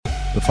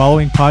The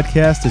following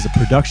podcast is a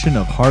production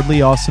of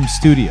Hardly Awesome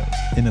Studios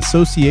in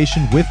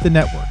association with the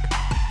network.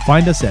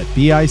 Find us at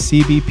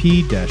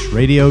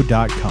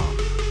bicbp-radio.com.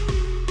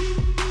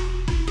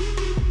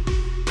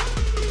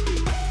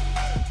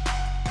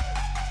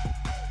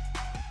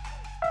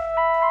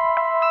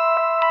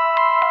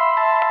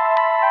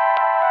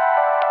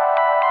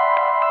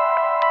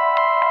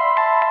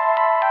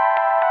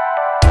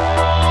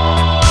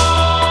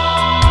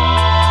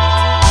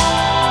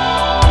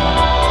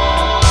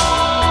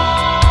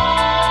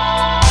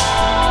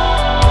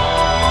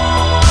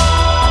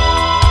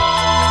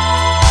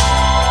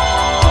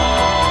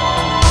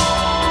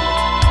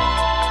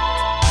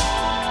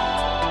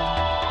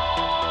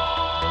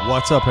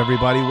 What's up,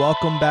 everybody?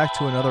 Welcome back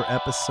to another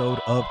episode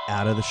of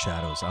Out of the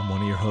Shadows. I'm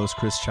one of your hosts,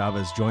 Chris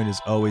Chavez, joined as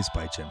always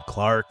by Jim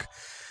Clark.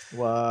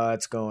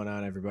 What's going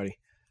on, everybody?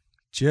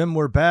 Jim,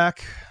 we're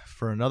back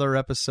for another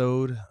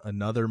episode,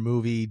 another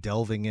movie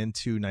delving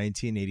into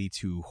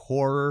 1982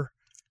 horror.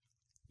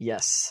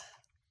 Yes.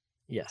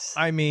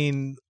 I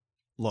mean,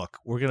 look,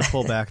 we're going to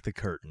pull back the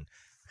curtain.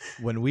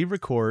 When we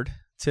record,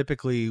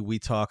 typically we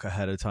talk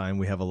ahead of time.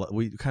 We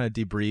kind of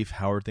debrief,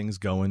 how are things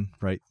going,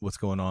 right? What's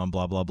going on,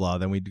 blah, blah, blah.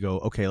 Then we'd go,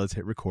 okay, let's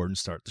hit record and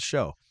start the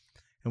show.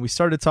 And we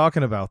started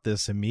talking about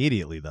this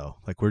immediately, though.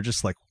 Like, we're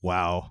just like,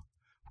 wow.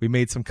 We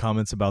made some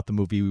comments about the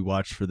movie we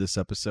watched for this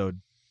episode.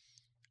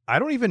 I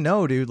don't even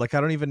know, dude. Like, I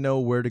don't even know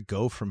where to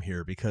go from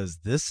here, because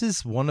this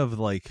is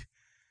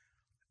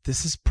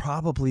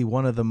probably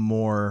one of the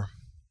more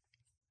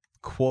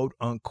quote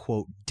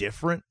unquote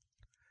different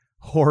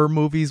horror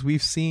movies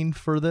we've seen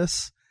for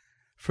this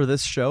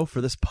show,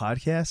 for this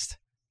podcast.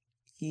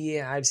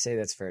 Yeah, I'd say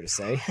that's fair to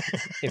say,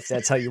 if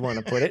that's how you want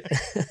to put it.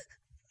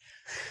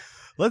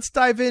 Let's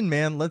dive in,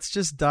 man. Let's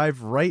just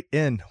dive right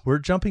in. We're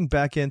jumping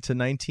back into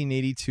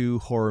 1982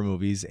 horror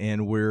movies,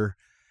 and we're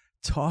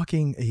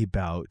talking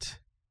about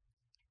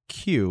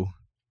Q,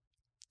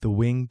 the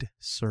Winged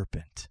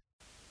Serpent.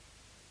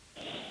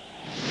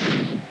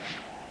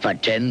 For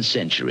 10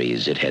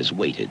 centuries it has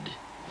waited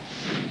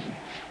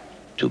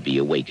to be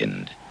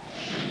awakened,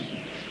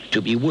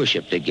 to be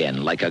worshipped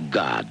again like a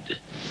god,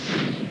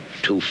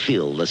 to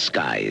fill the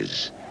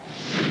skies,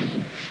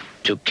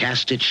 to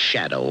cast its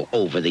shadow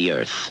over the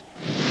earth,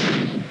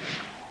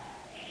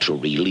 to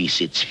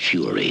release its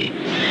fury.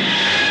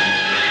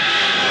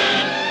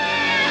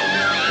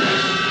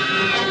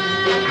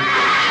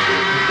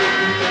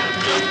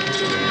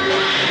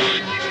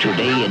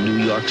 Today in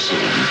New York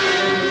City,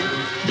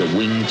 the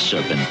Winged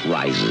Serpent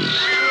rises.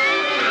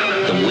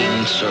 The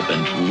Winged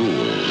Serpent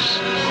rules.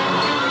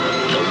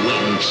 The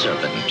Winged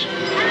Serpent.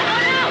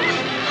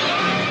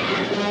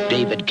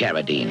 David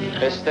Carradine.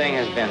 This thing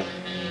has been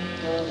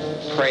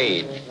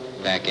prayed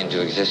back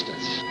into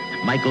existence.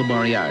 Michael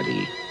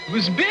Moriarty. It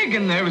was big,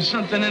 and there was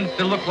something in it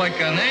that looked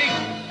like an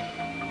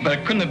egg. But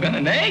it couldn't have been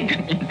an egg. I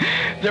mean,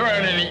 there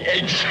aren't any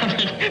eggs.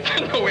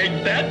 There's no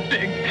egg that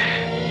big.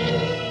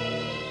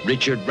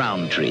 Richard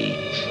Roundtree.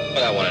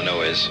 What I want to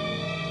know is,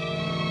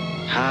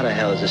 how the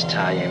hell does this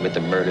tie in with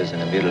the murders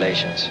and the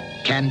mutilations?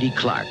 Candy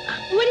Clark.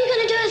 What are you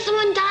going to do if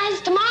someone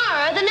dies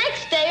tomorrow, or the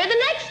next day, or the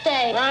next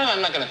day? Well,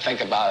 I'm not going to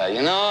think about it.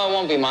 You know, it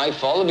won't be my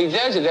fault. It'll be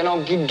theirs if they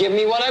don't give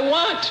me what I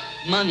want.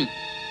 Money.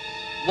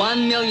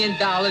 $1 million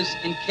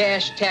in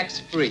cash,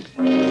 tax-free.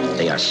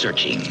 They are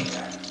searching.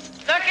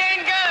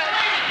 Looking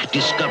good.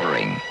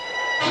 Discovering.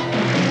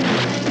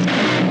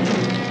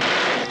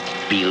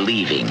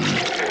 Believing.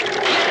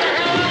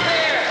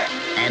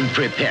 And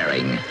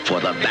preparing for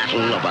the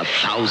battle of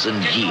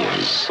 1,000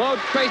 years. Load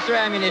tracer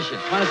ammunition.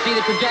 Want to see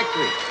the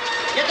trajectory?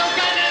 Get those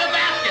guys into the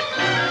basket.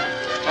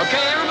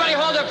 Okay, everybody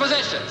hold their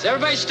positions.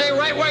 Everybody stay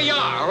right where you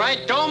are, all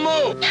right? Don't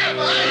move.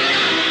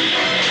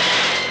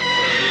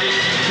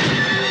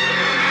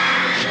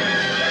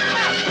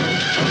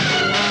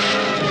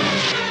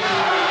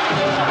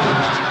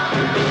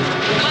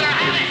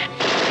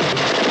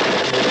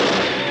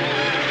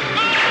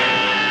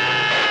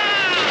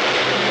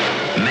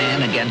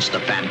 Man against the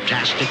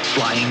fantastic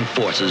flying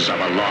forces of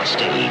a lost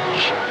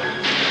age.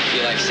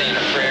 You like saying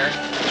a prayer?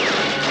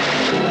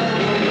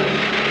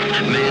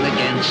 Man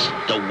against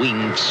the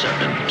Winged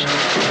Serpent.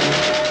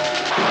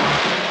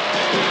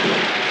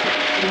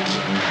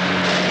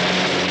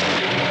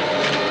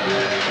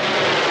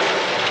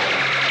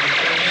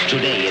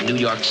 Today in New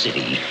York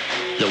City,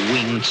 the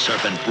Winged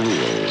Serpent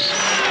rules.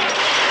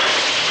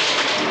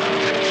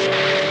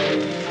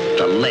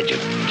 The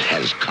legend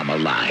has come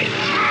alive.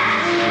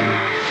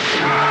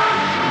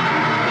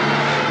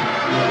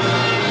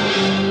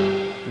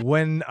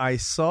 When I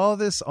saw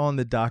this on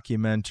the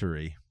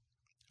documentary,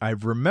 I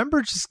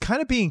remember just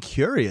kind of being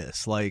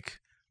curious,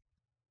 like,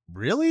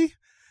 really?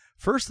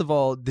 First of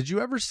all, did you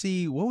ever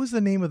see, what was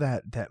the name of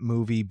that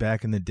movie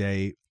back in the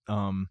day,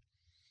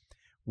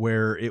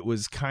 where it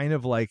was kind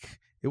of like,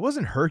 it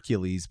wasn't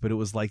Hercules, but it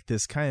was like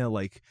this kind of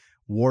like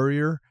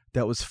warrior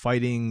that was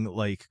fighting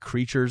like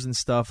creatures and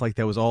stuff, like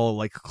that was all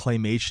like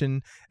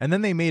claymation, and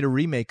then they made a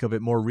remake of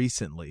it more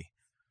recently.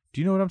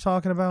 Do you know what I'm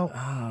talking about?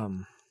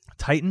 I'm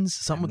Titans?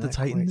 Something with the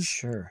Titans?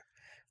 Sure.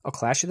 Oh,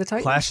 Clash of the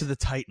Titans? Clash of the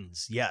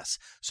Titans, yes.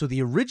 So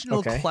the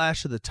original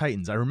Clash of the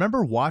Titans, I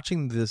remember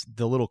watching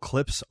the little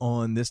clips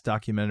on this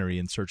documentary,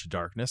 In Search of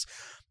Darkness,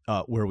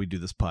 where we do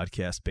this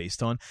podcast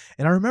based on.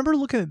 And I remember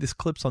looking at these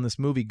clips on this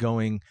movie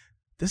going,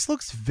 this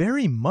looks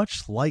very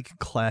much like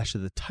Clash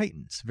of the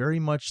Titans, very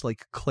much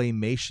like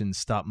claymation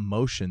stop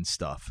motion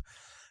stuff.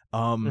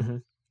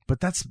 But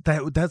that's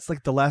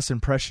like the last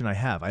impression I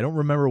have. I don't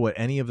remember what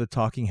any of the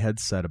talking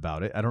heads said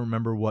about it. I don't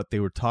remember what they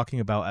were talking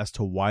about as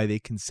to why they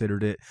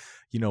considered it,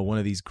 one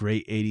of these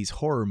great 80s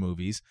horror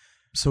movies.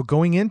 So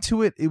going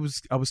into it,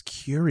 I was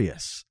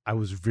curious. I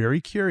was very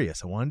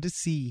curious. I wanted to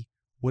see,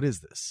 what is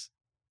this?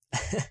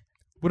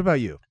 What about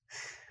you?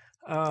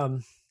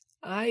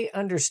 I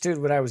understood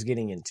what I was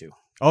getting into.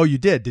 Oh, you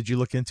did? Did you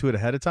look into it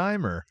ahead of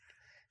time, or?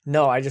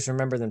 No, I just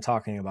remember them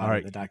talking about it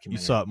in the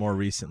documentary. You saw it more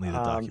recently, the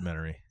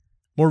documentary.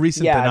 More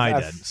recent than I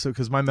did. So,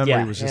 because my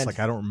memory was just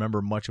I don't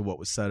remember much of what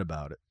was said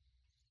about it.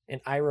 And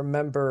I don't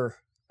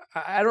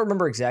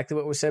remember exactly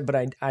what was said, but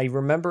I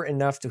remember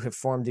enough to have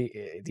formed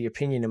the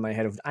opinion in my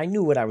head of, I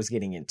knew what I was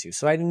getting into.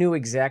 So I knew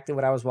exactly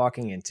what I was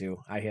walking into.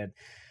 I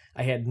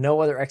had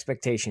no other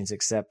expectations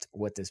except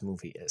what this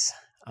movie is,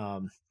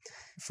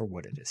 for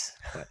what it is.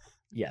 But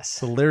yes.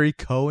 So Larry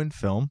Cohen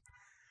film,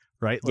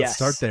 right? Let's Yes.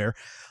 start there.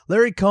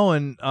 Larry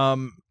Cohen,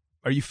 are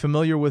you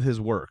familiar with his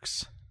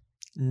works?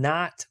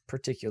 Not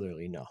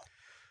particularly, no.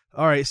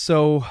 All right,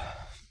 so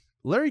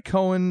Larry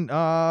Cohen,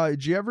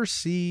 did you ever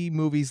see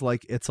movies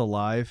like It's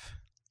Alive?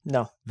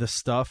 No. The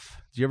Stuff?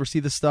 Did you ever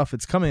see The Stuff?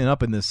 It's coming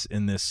up in this.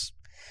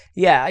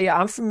 Yeah,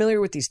 I'm familiar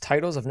with these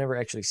titles. I've never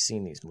actually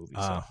seen these movies.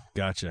 Oh,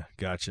 gotcha.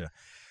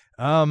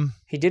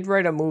 He did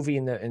write a movie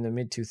in the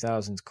mid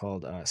 2000s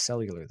called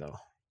Cellular, though.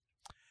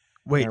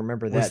 Wait, I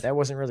remember that. That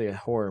wasn't really a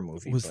horror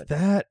movie.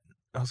 That?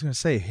 I was going to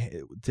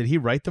say, did he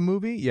write the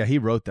movie? Yeah, he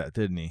wrote that,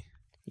 didn't he?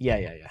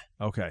 Yeah.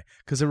 Okay,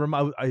 because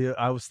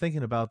I was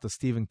thinking about the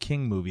Stephen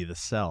King movie, The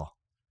Cell.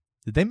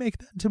 Did they make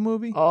that into a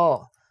movie?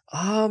 Oh,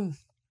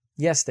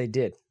 yes, they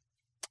did.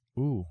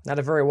 Ooh, not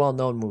a very well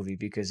known movie,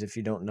 because if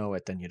you don't know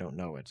it, then you don't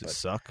know it. Does it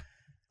suck?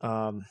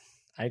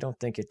 I don't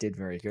think it did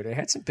very good. It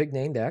had some big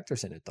named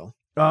actors in it, though.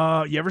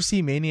 You ever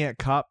see Maniac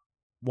Cop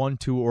 1,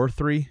 2, or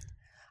 3?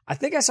 I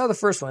think I saw the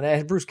first one. It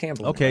had Bruce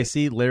Campbell. Okay, in it.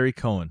 see, Larry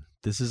Cohen.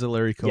 This is a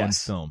Larry Cohen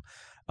Yes. film.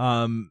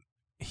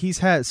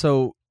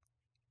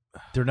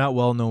 They're not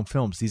well-known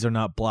films. These are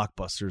not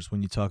blockbusters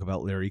when you talk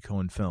about Larry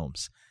Cohen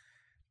films.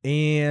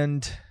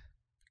 And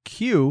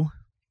Q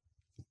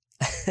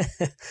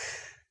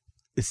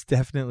is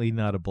definitely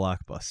not a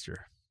blockbuster.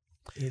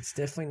 It's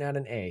definitely not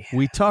an A.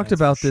 We talked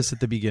about this at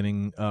the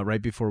beginning,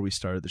 right before we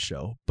started the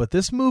show. But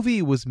this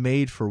movie was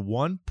made for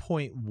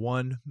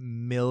 $1.1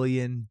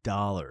 million.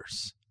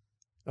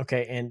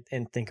 Okay,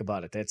 and think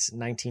about it. That's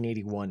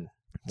 1981.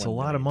 It's a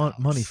lot of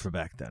money for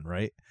back then,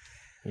 right?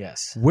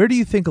 Yes. Where do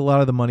you think a lot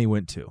of the money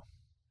went to?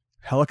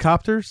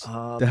 Helicopters?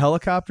 The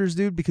helicopters,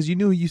 dude? Because you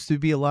knew it used to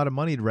be a lot of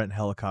money to rent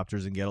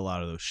helicopters and get a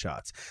lot of those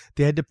shots.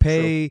 They had to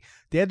pay. True.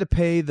 They had to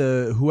pay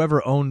the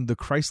whoever owned the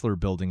Chrysler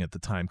Building at the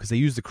time, because they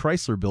used the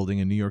Chrysler Building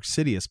in New York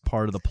City as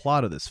part of the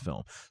plot of this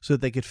film, so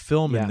that they could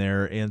film in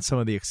there and some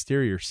of the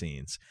exterior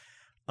scenes.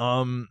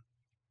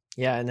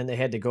 Yeah, and then they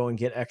had to go and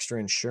get extra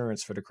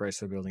insurance for the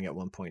Chrysler Building at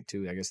one point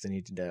too. I guess they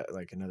needed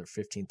like another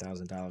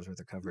 $15,000 worth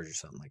of coverage or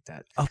something like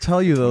that. I'll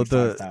tell you though,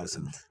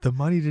 the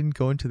money didn't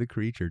go into the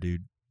creature,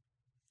 dude.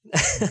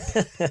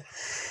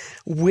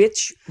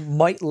 Which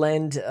might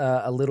lend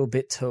a little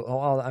bit to.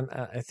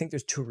 I think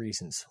there's two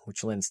reasons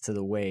which lends to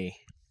the way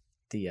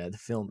the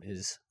film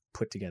is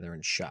put together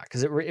and shot,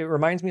 because it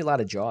reminds me a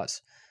lot of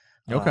Jaws.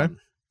 Okay.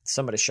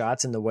 Some of the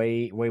shots and the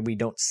way we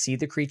don't see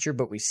the creature,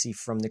 but we see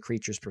from the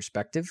creature's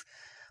perspective.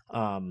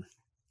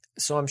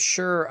 So I'm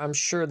sure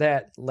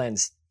that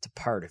lends to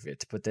part of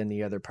it, but then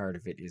the other part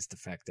of it is the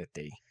fact that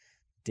they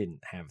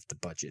didn't have the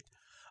budget.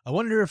 I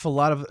wonder if a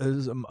lot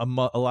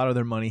of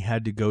their money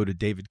had to go to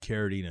David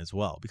Carradine as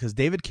well, because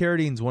David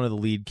Carradine's one of the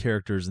lead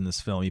characters in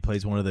this film. He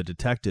plays one of the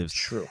detectives.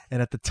 True.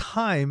 And at the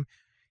time,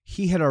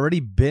 he had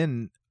already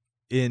been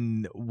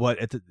in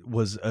what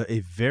was a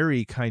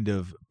very kind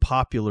of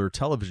popular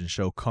television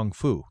show, Kung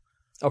Fu.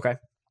 Okay.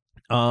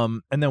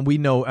 And then we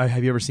know.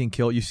 Have you ever seen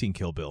You've seen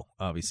Kill Bill,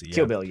 obviously. Yeah.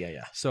 Kill Bill,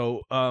 yeah.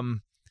 So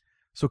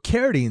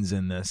Carradine's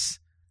in this,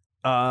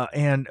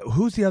 and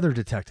who's the other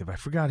detective? I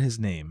forgot his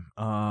name.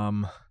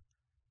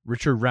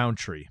 Richard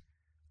Roundtree.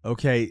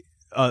 Okay,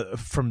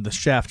 from the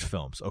Shaft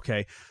films.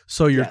 Okay,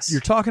 so you're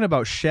talking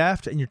about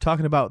Shaft, and you're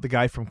talking about the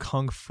guy from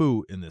Kung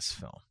Fu in this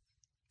film,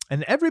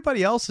 and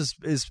everybody else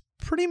is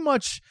pretty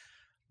much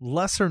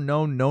lesser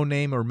known, no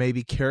name, or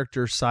maybe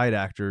character side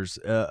actors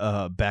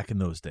back in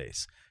those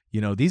days.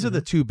 These are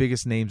the two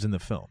biggest names in the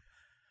film.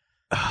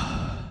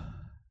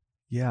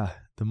 Yeah,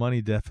 the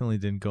money definitely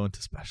didn't go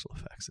into special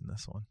effects in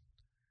this one.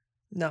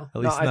 No,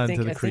 at least not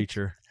into the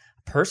creature.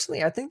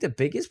 Personally, I think the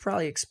biggest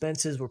probably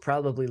expenses were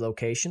probably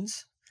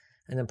locations,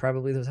 and then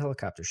probably those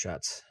helicopter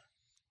shots.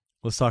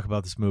 Let's talk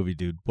about this movie,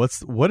 dude.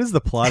 What is the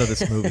plot of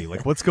this movie?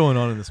 Like, what's going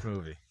on in this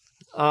movie?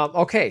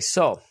 Okay,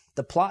 so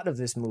the plot of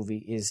this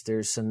movie is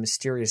there's some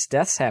mysterious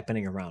deaths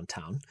happening around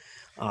town.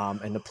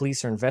 And the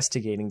police are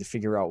investigating to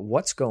figure out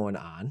what's going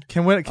on.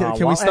 Can we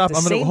stop?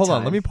 Hold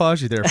on. Let me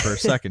pause you there for a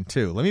second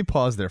too. Let me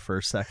pause there for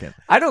a second.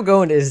 I don't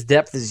go into as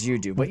depth as you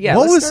do, but yeah.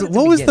 What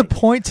was the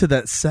point to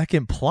that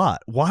second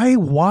plot?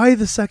 Why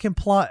the second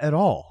plot at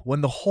all?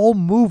 When the whole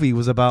movie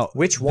was about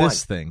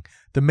this thing.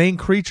 The main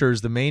creature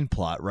is the main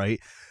plot, right?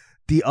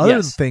 The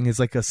other thing is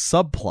like a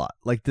subplot,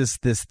 like this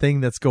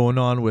thing that's going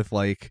on with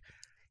like.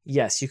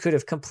 Yes, you could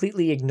have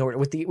completely ignored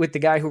it with the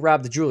guy who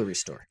robbed the jewelry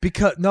store.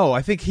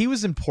 I think he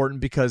was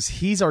important because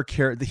he's our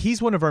character.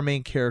 He's one of our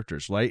main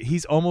characters, right?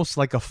 He's almost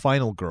like a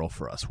final girl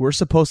for us. We're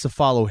supposed to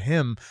follow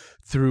him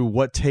through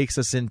what takes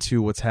us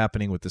into what's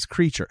happening with this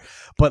creature.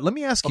 But let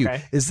me ask you: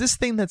 is this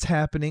thing that's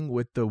happening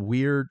with the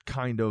weird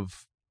kind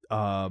of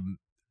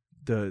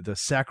the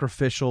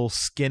sacrificial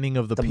skinning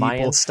of the people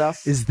Mayan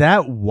stuff? Is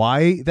that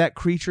why that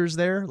creature's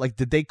there? Like,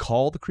 did they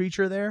call the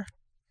creature there?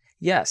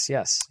 Yes.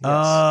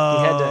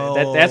 Oh. He had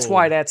to, that's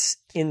why that's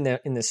in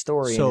the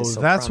story. So, and so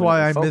that's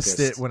why I focused.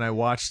 missed it when I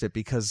watched it,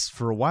 because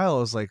for a while I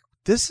was like,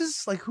 this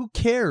is like, who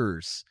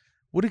cares?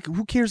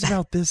 Who cares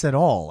about this at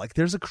all? Like,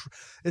 because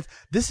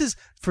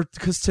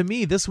to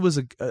me, this was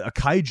a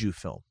kaiju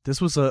film. This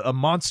was a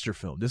monster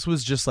film. This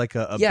was just like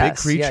a big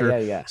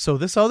creature. Yeah. So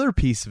this other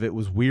piece of it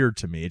was weird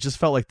to me. It just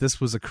felt like this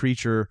was a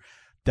creature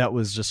that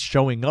was just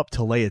showing up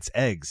to lay its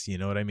eggs. You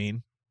know what I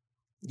mean?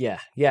 Yeah,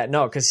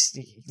 no, because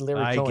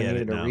Larry Cohen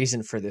needed a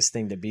reason for this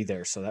thing to be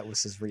there, so that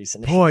was his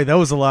reason. Boy, that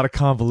was a lot of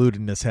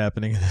convolutedness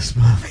happening in this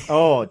movie.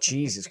 Oh,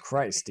 Jesus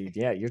Christ, dude.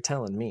 Yeah, you're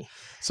telling me.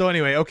 So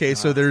anyway, okay,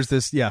 so there's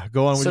this,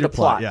 go on with your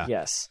plot. Yeah.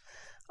 Yes.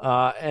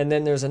 And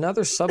then there's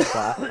another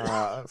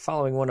subplot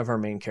following one of our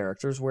main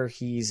characters where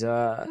he's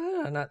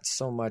not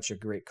so much a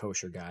great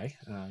kosher guy.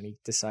 He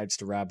decides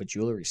to rob a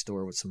jewelry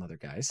store with some other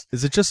guys.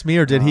 Is it just me,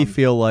 or did he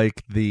feel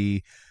like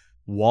the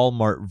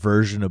Walmart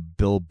version of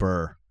Bill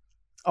Burr?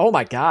 Oh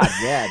my God,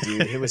 yeah,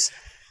 dude.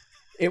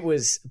 It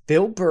was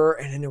Bill Burr,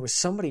 and then there was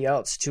somebody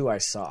else too I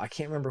saw. I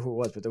can't remember who it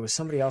was, but there was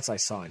somebody else I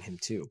saw in him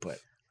too. But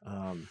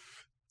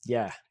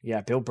yeah,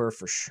 Bill Burr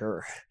for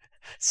sure.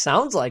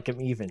 Sounds like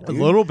him even, dude. A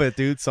little bit,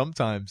 dude,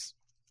 sometimes.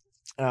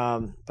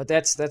 But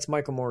that's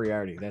Michael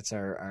Moriarty. That's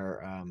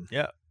our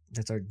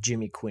that's our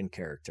Jimmy Quinn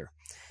character.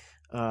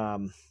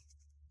 So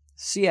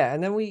yeah,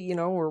 and then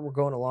we're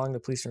going along, the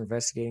police are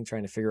investigating,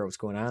 trying to figure out what's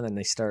going on, and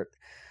they start,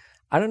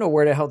 I don't know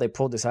where the hell they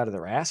pulled this out of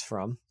their ass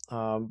from,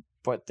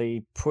 but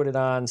they put it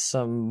on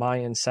some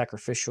Mayan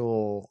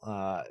sacrificial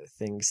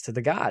things to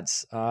the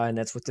gods, and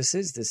that's what this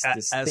is. This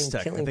Aztec.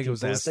 thing killing people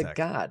is the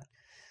god.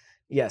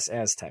 Yes,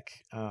 Aztec.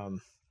 I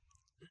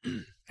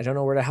don't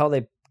know where the hell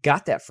they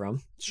got that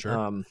from.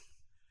 Sure.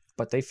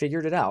 But they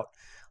figured it out.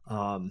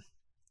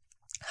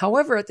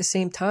 However, at the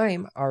same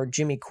time, our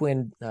Jimmy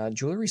Quinn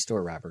jewelry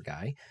store robber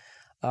guy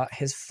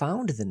has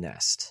found the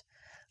nest.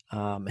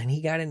 And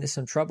he got into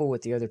some trouble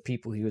with the other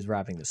people he was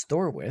robbing the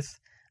store with,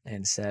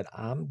 and said,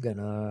 I'm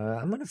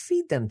gonna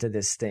feed them to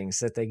this thing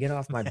so that they get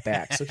off my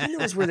back. So he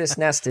knows where this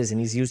nest is, and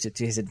he's used it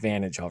to his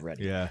advantage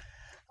already. Yeah.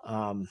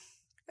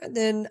 And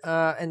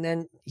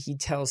then he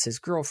tells his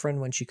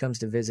girlfriend when she comes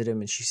to visit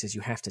him, and she says,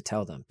 you have to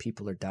tell them,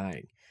 people are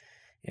dying.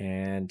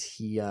 And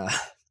he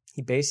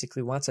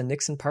basically wants a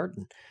Nixon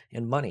pardon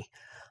and money.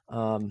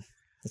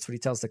 That's what he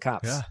tells the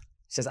cops. Yeah.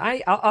 He says,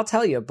 I'll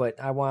tell you, but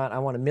I want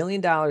 $1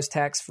 million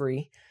tax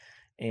free.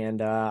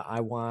 And I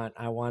want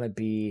to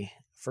be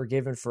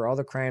forgiven for all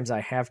the crimes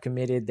I have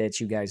committed that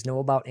you guys know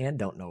about and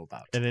don't know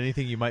about. And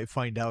anything you might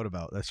find out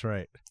about. That's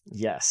right.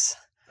 Yes.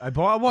 I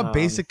want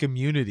basic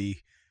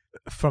immunity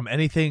from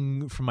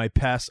anything from my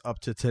past up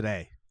to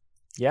today.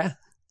 Yeah.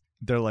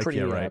 They're like, pretty,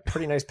 yeah, right.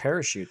 Pretty nice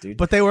parachute, dude.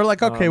 But they were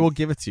like, okay, we'll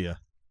give it to you.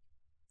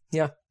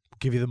 Yeah. We'll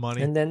give you the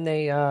money. And then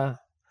they,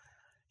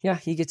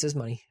 he gets his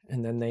money.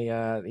 And then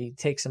he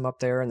takes him up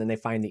there, and then they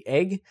find the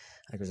egg.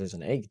 Because there's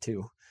an egg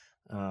too.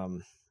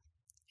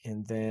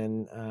 And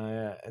then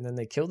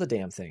they kill the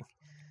damn thing.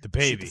 The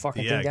baby. Shoot the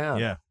fucking thing down.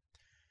 Yeah.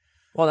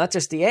 Well, not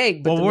just the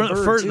egg, but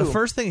the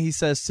first thing he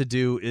says to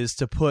do is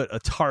to put a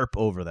tarp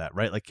over that,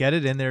 right? Like, get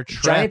it in there,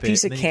 trap giant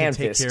piece of and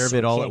canvas, take care of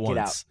it all at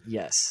once.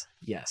 Yes.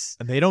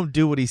 And they don't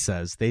do what he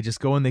says. They just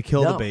go and they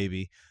kill the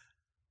baby.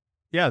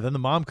 Yeah, then the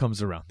mom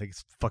comes around. They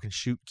fucking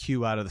shoot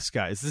Q out of the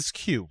sky. Is this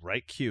Q,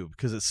 right? Q,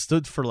 because it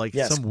stood for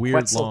some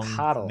weird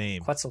long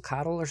name.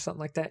 Quetzalcoatl or something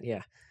like that.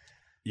 Yeah.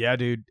 Yeah,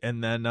 dude.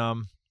 And then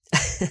and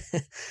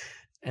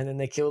then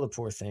they kill the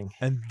poor thing.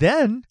 And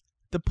then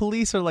the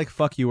police are like,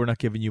 fuck you, we're not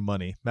giving you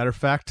money. Matter of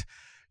fact,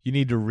 you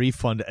need to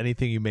refund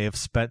anything you may have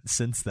spent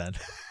since then.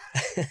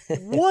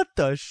 What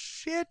the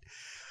shit?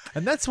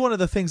 And that's one of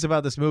the things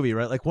about this movie,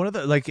 right? Like,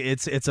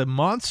 it's a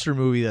monster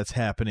movie that's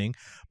happening,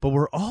 but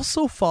we're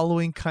also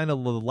following kind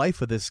of the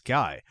life of this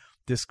guy,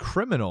 this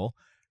criminal,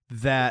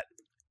 that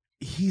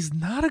he's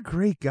not a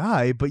great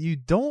guy, but you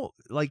don't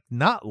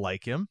not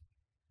like him.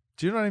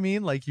 Do you know what I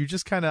mean? Like, you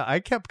just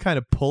I kept kind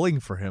of pulling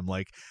for him.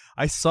 Like,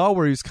 I saw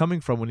where he was coming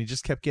from when he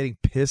just kept getting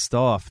pissed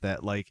off that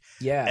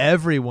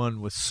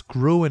everyone was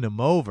screwing him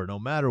over no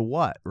matter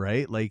what,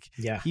 right? Like,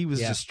 he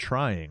was just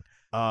trying.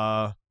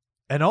 And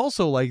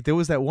also, there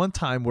was that one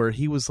time where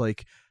he was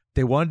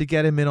They wanted to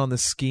get him in on the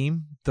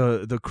scheme,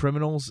 the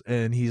criminals,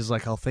 and he's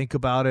like, I'll think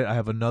about it. I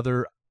have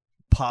another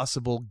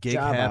possible gig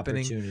Job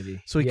happening.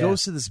 opportunity. So he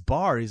goes to this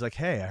bar. He's like,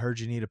 hey, I heard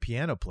you need a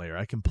piano player.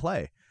 I can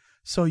play.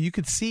 So you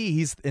could see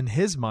he's in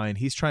his mind,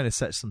 he's trying to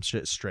set some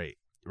shit straight,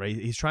 right?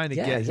 He's trying to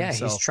get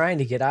himself. He's trying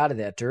to get out of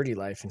that dirty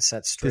life and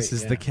set straight. This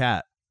is the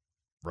cat,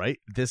 right?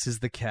 This is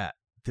the cat.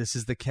 This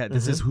is the cat.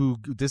 This is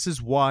this is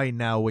why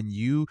now when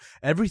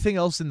everything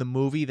else in the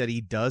movie that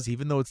he does,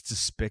 even though it's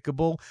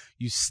despicable,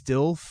 you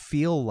still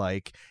feel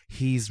like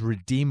he's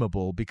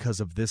redeemable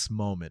because of this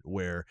moment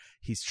where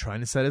he's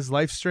trying to set his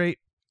life straight.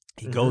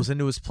 He goes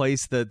into his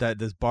place, that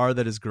this bar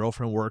that his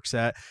girlfriend works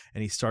at,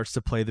 and he starts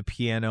to play the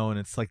piano, and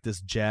it's like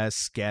this jazz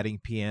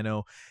scatting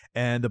piano.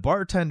 And the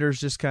bartender's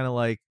just kind of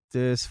like,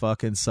 this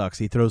fucking sucks.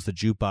 He throws the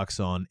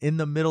jukebox on in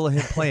the middle of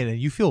him playing, and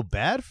you feel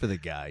bad for the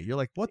guy. You're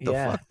like, what the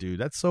fuck, dude?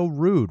 That's so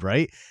rude,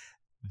 right?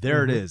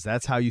 There it is.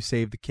 That's how you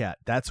save the cat.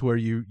 That's where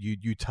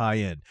you tie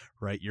in,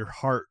 right? Your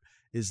heart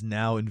is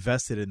now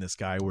invested in this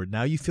guy, where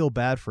now you feel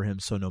bad for him.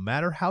 So no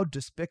matter how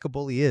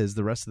despicable he is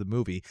the rest of the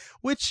movie,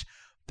 which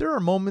there are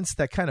moments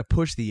that kind of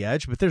push the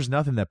edge, but there's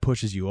nothing that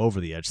pushes you over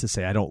the edge to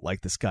say, I don't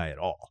like this guy at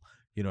all.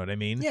 You know what I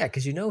mean? Yeah,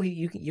 because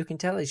you can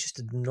tell he's just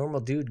a normal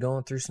dude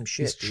going through some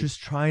shit. He's just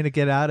trying to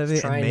get out of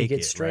it and make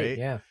it straight.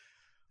 Right?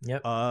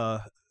 Yeah.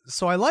 Yep.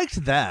 So I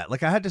liked that.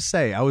 Like, I had to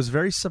say, I was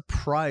very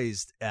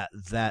surprised at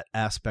that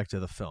aspect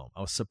of the film.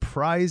 I was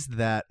surprised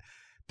that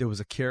there was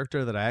a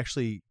character that I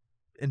actually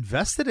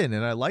invested in,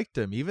 and I liked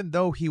him, even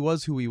though he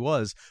was who he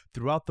was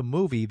throughout the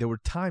movie. There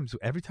were times,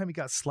 every time he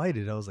got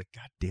slighted, I was like,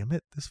 God damn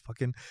it, this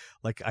fucking,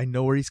 like, I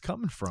know where he's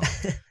coming from.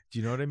 Do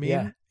you know what I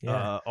mean?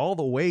 Yeah. All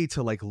the way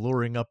to like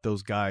luring up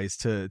those guys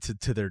to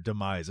their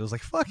demise. I was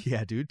like, fuck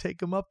yeah, dude, take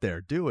them up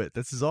there, do it.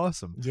 This is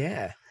awesome.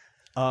 Yeah.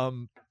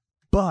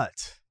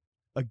 But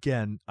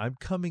again, I'm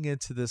coming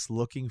into this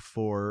looking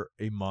for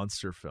a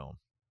monster film,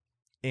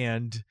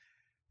 and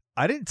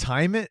I didn't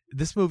time it.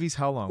 This movie's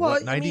how long? Well,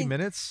 what, 90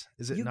 minutes?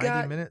 Is it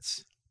 90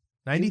 minutes?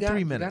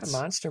 93 minutes. You got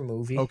a monster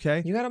movie.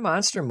 Okay. You got a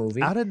monster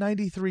movie. Out of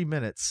 93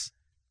 minutes,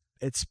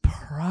 it's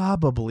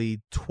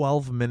probably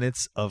 12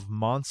 minutes of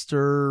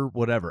monster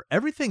whatever.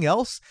 Everything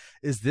else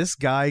is this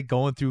guy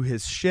going through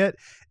his shit,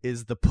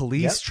 is the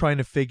police trying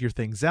to figure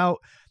things out,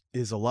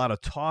 is a lot of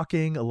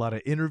talking, a lot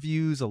of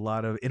interviews, a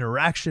lot of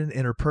interaction,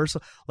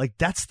 interpersonal. Like,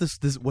 that's this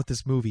what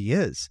this movie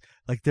is.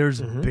 Like,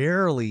 there's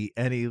barely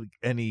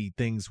any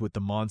things with the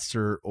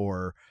monster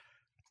or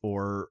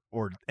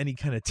any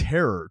kind of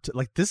terror.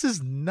 Like, this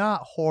is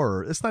not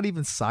horror. It's not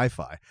even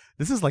sci-fi.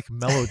 This is like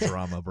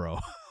melodrama, bro.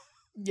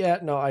 Yeah,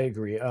 no, I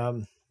agree.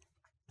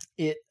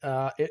 It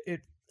how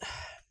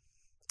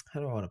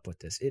do I want to put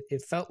this?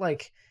 It felt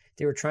like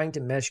they were trying to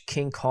mesh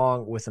King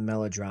Kong with a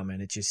melodrama,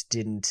 and it just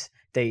didn't.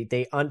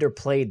 They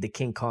underplayed the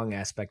King Kong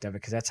aspect of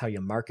it, because that's how you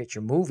market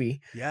your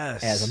movie.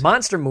 Yes. As a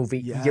monster movie.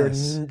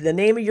 Yes. The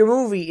name of your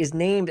movie is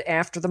named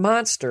after the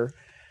monster.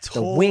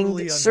 Totally the winged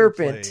underplayed.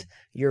 Serpent.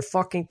 Your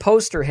fucking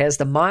poster has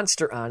the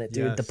monster on it,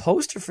 dude. Yes. The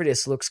poster for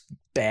this looks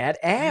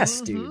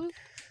badass, dude.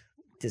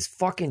 This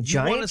fucking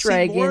giant see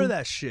dragon. more of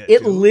that shit,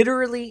 it dude.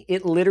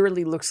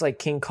 literally looks like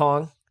King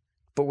Kong,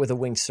 but with a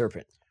winged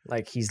serpent.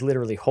 Like, he's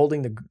literally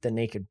holding the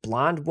naked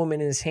blonde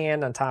woman in his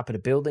hand on top of the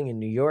building in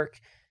New York.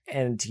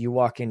 And you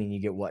walk in and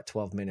you get,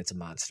 12 minutes of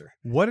monster.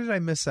 What did I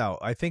miss out?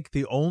 I think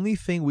the only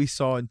thing we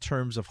saw in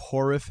terms of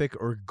horrific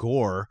or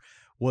gore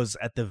was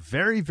at the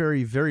very,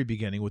 very, very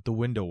beginning with the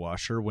window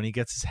washer, when he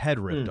gets his head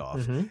ripped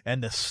off,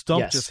 and the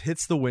stump just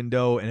hits the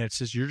window, and it's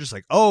just, you're just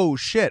like, oh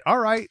shit, all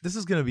right, this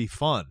is gonna be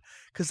fun,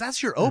 because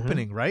that's your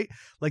opening, right?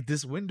 Like,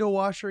 this window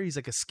washer, he's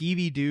like a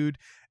skeevy dude,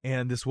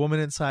 and this woman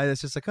inside that's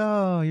just like,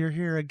 oh, you're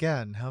here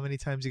again, how many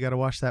times you gotta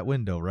wash that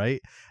window,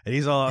 right? And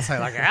he's all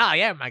outside like, oh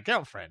yeah, my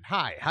girlfriend,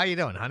 hi, how you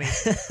doing, honey?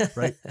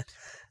 Right?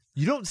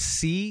 You don't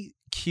see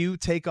Q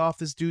take off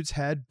this dude's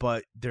head,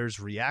 but there's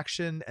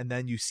reaction, and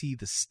then you see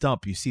the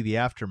stump, you see the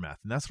aftermath,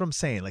 and that's what I'm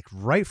saying. Like,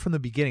 right from the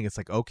beginning, it's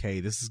like,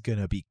 okay, this is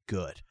gonna be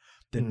good.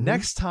 The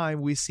next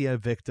time we see a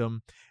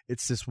victim,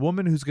 it's this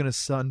woman who's gonna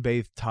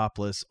sunbathe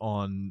topless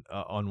on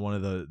one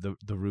of the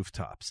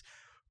rooftops.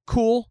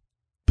 Cool,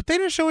 but they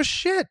didn't show us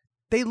shit.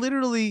 They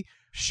literally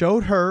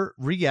showed her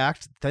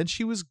react, then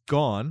she was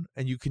gone,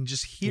 and you can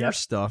just hear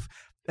stuff,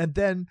 and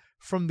then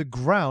from the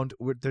ground,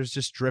 there's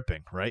just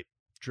dripping, right?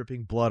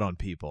 Dripping blood on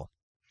people.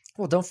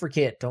 Well, don't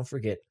forget,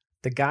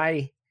 the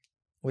guy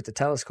with the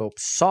telescope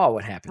saw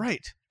what happened.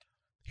 Right.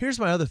 Here's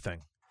my other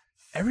thing.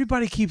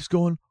 Everybody keeps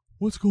going,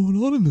 what's going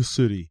on in the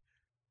city?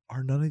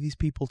 Are none of these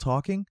people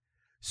talking?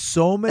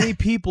 So many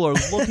people are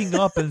looking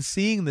up and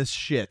seeing this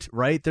shit,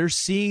 right? They're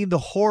seeing the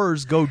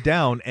horrors go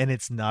down, and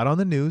it's not on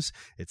the news.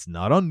 It's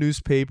not on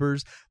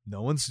newspapers.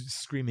 No one's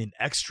screaming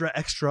extra,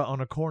 extra on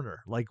a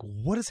corner. Like,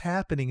 what is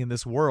happening in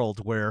this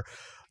world where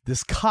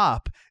this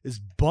cop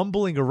is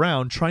bumbling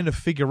around trying to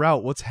figure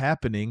out what's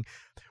happening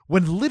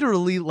when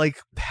literally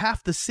like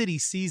half the city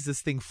sees this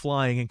thing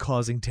flying and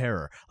causing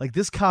terror. Like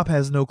this cop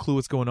has no clue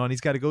what's going on. He's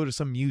got to go to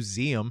some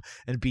museum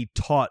and be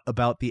taught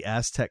about the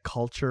Aztec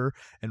culture.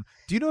 And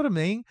do you know what I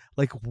mean?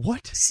 Like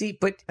what? See,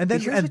 but and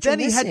then here's what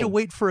he you're had to missing.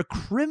 wait for a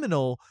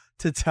criminal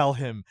to tell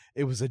him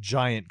it was a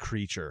giant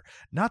creature,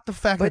 not the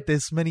fact that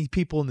this many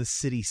people in the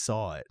city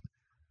saw it.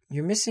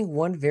 You're missing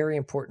one very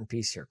important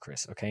piece here,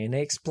 Chris. Okay, and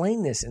they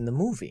explain this in the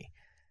movie.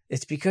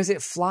 It's because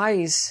it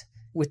flies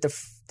with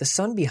the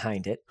sun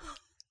behind it.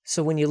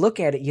 So when you look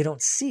at it, you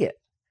don't see it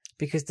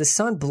because the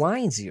sun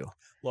blinds you.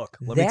 Look,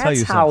 let me tell you something.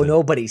 That's how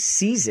nobody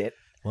sees it.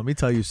 Let me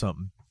tell you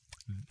something.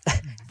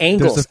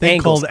 Angles. There's a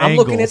thing called I'm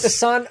angles. looking at the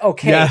sun.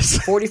 Okay, Yes.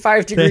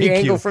 45-degree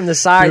angle from the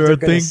side. There are They're a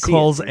going to thing see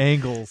called it.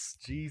 angles.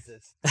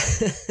 Jesus.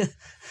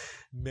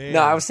 Man.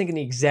 No, I was thinking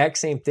the exact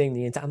same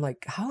thing. I'm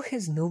like, how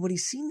has nobody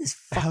seen this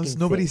fucking How's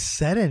nobody thing?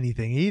 said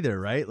anything either,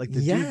 right? Like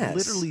the dude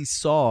literally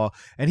saw,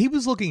 and he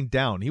was looking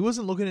down. He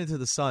wasn't looking into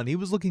the sun. He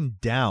was looking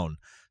down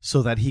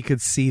so that he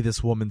could see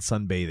this woman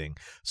sunbathing.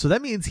 So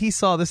that means he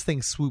saw this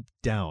thing swoop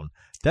down.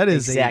 That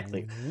is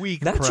exactly a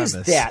weak Not premise.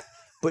 just that,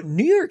 but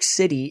New York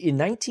City in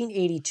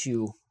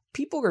 1982,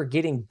 people are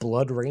getting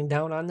blood rained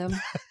down on them.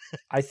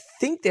 I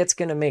think that's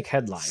going to make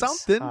headlines.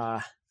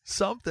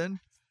 Something.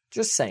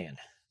 Just saying.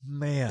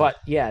 Man. But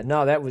yeah,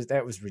 no, that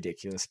was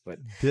ridiculous. But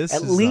this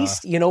at is,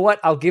 least, you know what?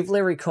 I'll give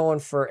Larry Cohen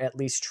for at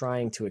least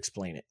trying to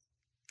explain it.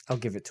 I'll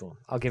give it to him.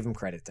 I'll give him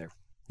credit there.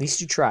 At least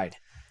you tried.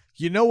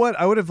 You know what?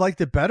 I would have liked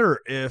it better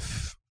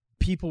if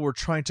people were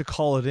trying to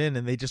call it in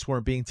and they just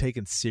weren't being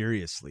taken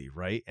seriously,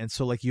 right? And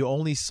so like you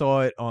only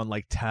saw it on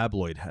like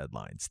tabloid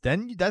headlines.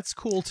 Then that's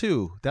cool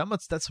too.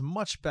 That's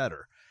much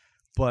better.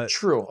 But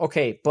true.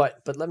 Okay,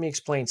 but let me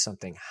explain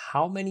something.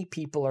 How many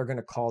people are going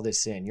to call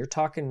this in? You're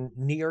talking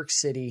New York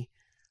City.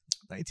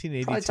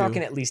 1982. Probably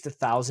talking at least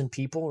 1,000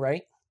 people,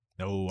 right?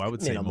 No, I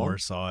would say more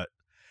saw it.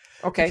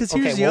 Okay. Because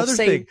here's the other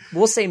thing.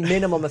 We'll say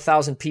minimum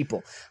 1,000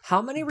 people.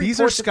 How many reports? These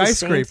are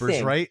skyscrapers, the same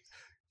thing? right?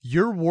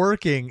 You're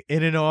working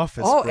in an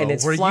office, bro, and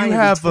it's where you flying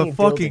have a between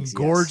fucking buildings,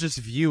 gorgeous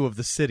view of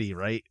the city,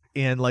 right?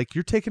 And like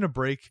you're taking a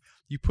break,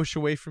 you push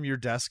away from your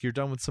desk, you're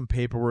done with some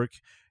paperwork,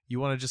 you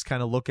want to just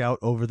kind of look out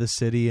over the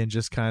city and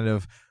just kind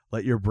of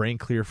let your brain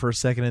clear for a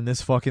second, and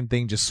this fucking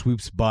thing just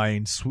swoops by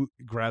and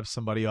grabs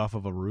somebody off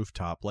of a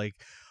rooftop. Like,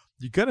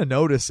 you're gonna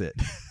notice it.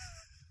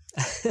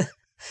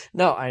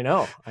 No, I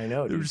know.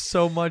 Dude. There's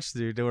so much,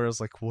 dude, where I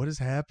was like, what is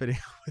happening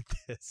with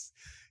this?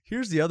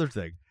 Here's the other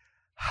thing.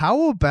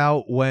 How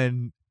about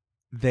when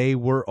they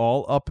were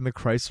all up in the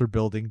Chrysler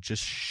building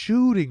just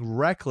shooting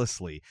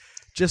recklessly,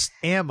 just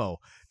ammo,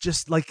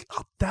 just like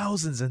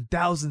thousands and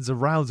thousands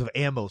of rounds of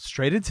ammo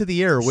straight into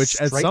the air, which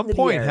at some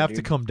point have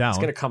to come down. It's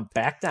going to come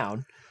back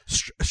down.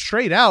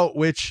 Straight out,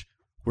 which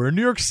we're in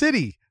New York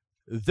City.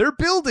 There are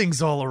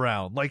buildings all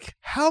around. Like,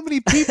 how many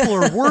people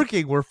are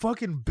working where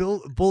fucking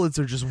bullets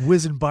are just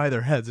whizzing by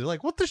their heads? They're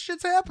like, what the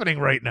shit's happening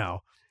right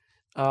now?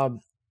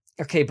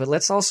 Okay, but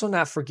let's also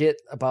not forget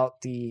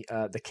about the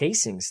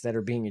casings that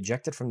are being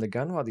ejected from the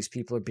gun while these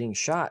people are being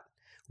shot,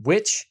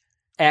 which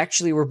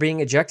actually were being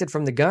ejected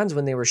from the guns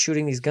when they were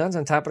shooting these guns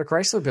on top of the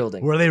Chrysler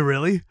building. Were they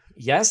really?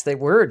 Yes, they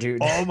were,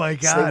 dude. Oh my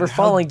God. So they were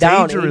falling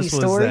down 80 was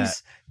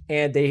stories,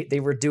 and they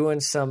were doing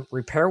some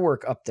repair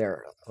work up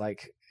there,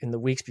 like in the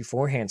weeks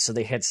beforehand. So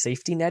they had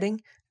safety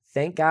netting.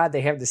 Thank God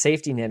they have the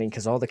safety netting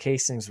because all the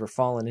casings were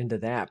falling into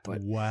that.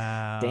 But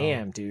wow,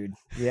 damn, dude.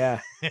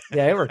 Yeah.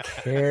 They were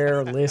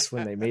careless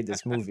when they made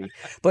this movie.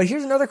 But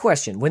here's another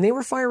question. When they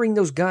were firing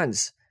those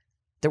guns,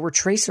 there were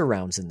tracer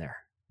rounds in there.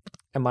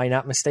 Am I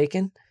not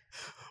mistaken?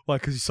 Why?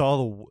 Because you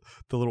saw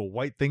the little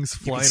white things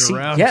flying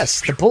around.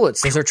 Yes, the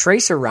bullets. Those are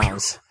tracer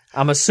rounds.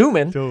 I'm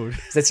assuming. Dude.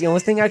 That's the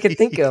only thing I could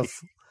think of.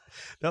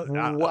 That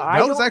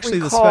was actually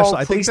the special.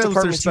 I think that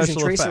was their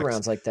special effects.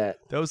 Rounds like that.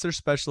 That was their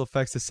special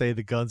effects to say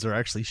the guns are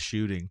actually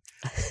shooting.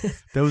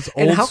 That was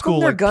and old how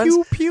school, come like guns,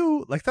 pew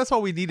pew. Like that's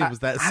all we needed was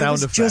that sound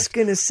effect. I was just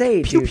gonna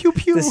say, pew dude, pew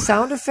pew. The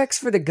sound effects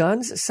for the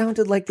guns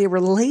sounded like they were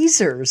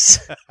lasers.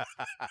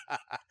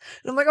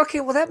 And I'm like, okay,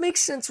 well that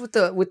makes sense with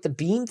the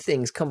beam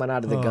things coming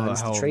out of the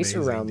guns, the tracer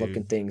round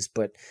looking things.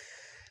 But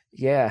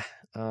yeah,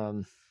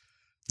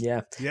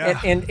 yeah.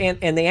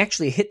 And they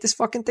actually hit this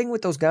fucking thing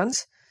with those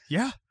guns.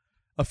 Yeah.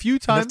 A few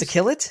times. Enough to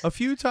kill it? A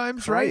few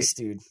times, Christ,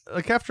 right? Dude.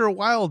 Like after a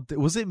while,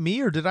 was it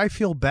me or did I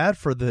feel bad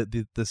for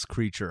this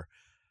creature?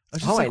 I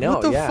was just I know.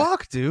 What the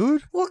fuck,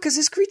 dude? Well, because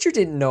this creature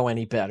didn't know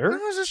any better. I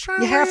was just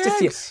trying to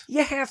feel.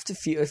 You have to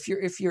feel.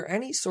 If you're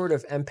any sort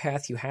of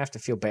empath, you have to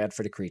feel bad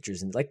for the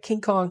creatures. And like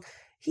King Kong,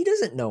 he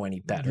doesn't know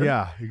any better.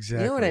 Yeah,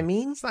 exactly. You know what I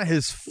mean? It's not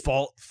his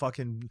fault.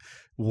 Fucking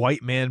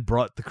white man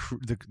brought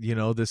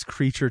this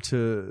creature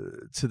to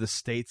the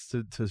States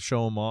to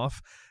show him off.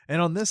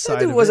 And on this side,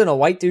 that dude wasn't a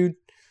white dude.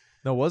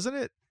 No, wasn't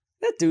it?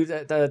 That dude,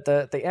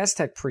 the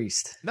Aztec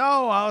priest.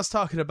 No, I was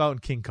talking about in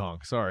King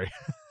Kong. Sorry.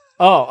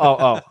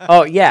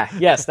 Oh, yeah.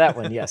 Yes, that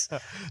one, yes.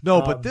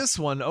 No, but this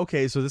one,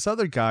 okay, so this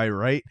other guy,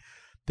 right?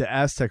 The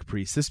Aztec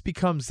priest, this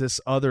becomes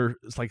this other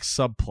like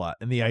subplot.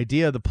 And the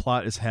idea of the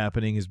plot is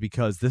happening is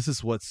because this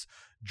is what's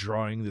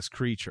drawing this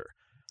creature.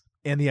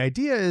 And the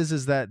idea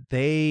is that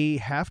they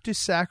have to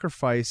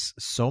sacrifice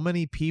so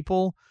many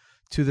people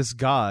to this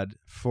god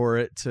for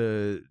it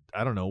to,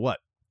 I don't know what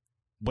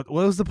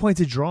was the point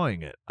of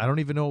drawing it? I don't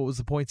even know what was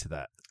the point to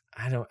that.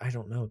 I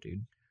don't know,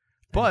 dude.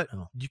 But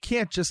you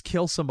can't just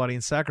kill somebody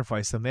and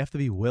sacrifice them. They have to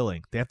be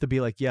willing. They have to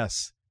be like,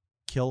 yes,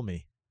 kill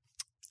me.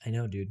 I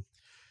know, dude.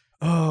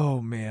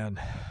 Oh, man.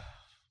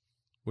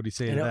 What do you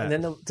say to that?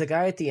 And then the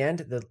guy at the end,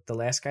 the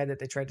last guy that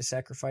they tried to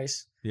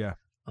sacrifice, yeah,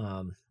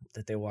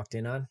 that they walked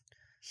in on,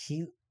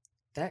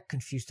 that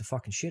confused the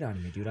fucking shit out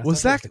of me, dude. I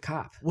was thought that was the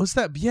cop? Was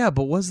that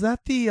but was that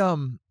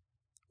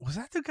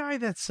the guy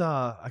that's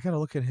I gotta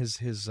look at his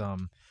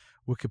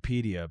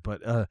Wikipedia,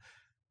 but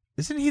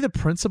isn't he the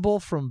principal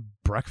from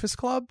Breakfast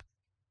Club?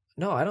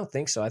 No, I don't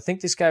think so. I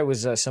think this guy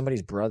was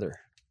somebody's brother.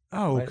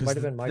 Oh, because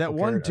that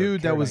one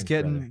dude that was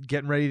getting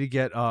ready to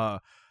get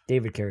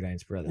David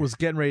Carradine's brother was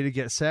getting ready to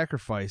get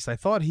sacrificed. I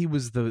thought he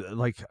was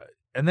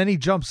and then he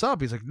jumps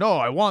up. He's like, "No,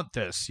 I want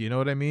this." You know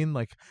what I mean?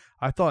 Like,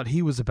 I thought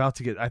he was about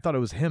to get. I thought it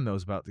was him that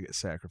was about to get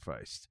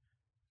sacrificed.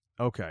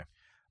 Okay,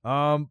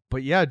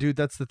 but yeah, dude,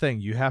 that's the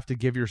thing. You have to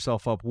give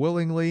yourself up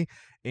willingly,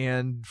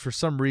 and for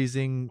some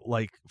reason,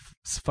 like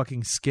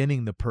fucking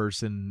skinning the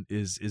person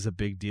is a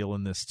big deal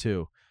in this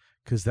too,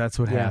 because that's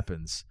what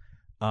happens.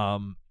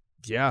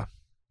 Yeah,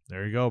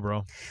 there you go,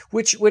 bro.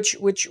 Which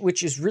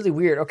is really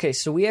weird. Okay,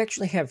 so we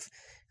actually have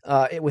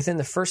within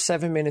the first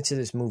 7 minutes of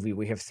this movie,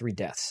 we have 3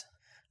 deaths.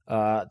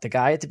 The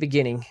guy at the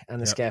beginning on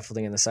the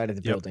scaffolding on the side of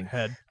the building.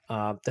 Head.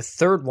 The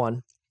third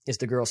one is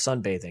the girl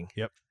sunbathing.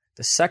 Yep.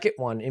 The second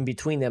one, in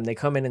between them, they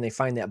come in and they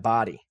find that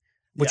body,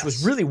 which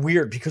was really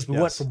weird because we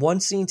went from one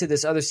scene to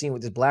this other scene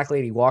with this black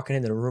lady walking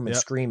into the room and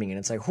screaming, and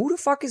it's like, who the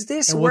fuck is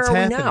this? And where are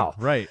we now?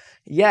 Right.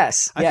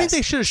 Yes. I think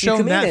they should have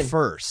shown that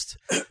first.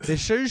 They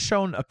should have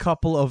shown a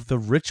couple of the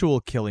ritual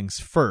killings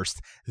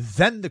first,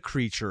 then the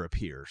creature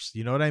appears.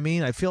 You know what I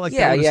mean? I feel like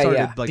that would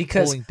have started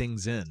pulling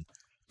things in.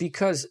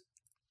 Because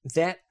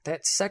that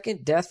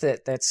second death,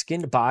 that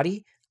skinned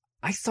body,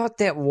 I thought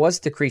that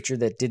was the creature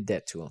that did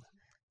that to him.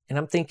 And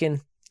I'm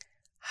thinking,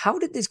 how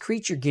did this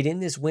creature get in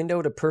this window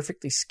to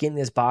perfectly skin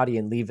this body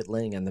and leave it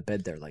laying on the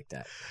bed there like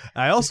that?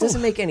 It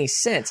doesn't make any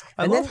sense.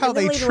 I love how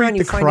they treat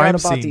the crime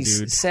scene,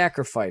 dude.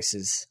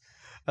 Sacrifices.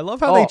 I love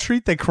how they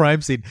treat the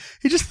crime scene.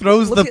 He just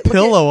throws the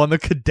pillow on the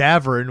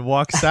cadaver and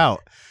walks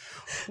out.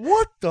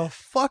 What the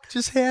fuck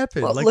just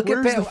happened? Well,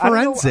 where's the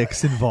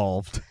forensics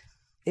involved?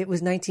 It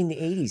was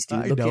 1980s,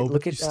 dude.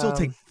 Look at still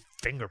take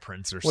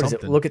fingerprints or something.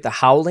 Is it? Look at the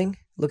Howling.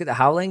 Look at the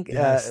Howling.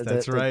 Yes,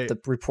 that's right. The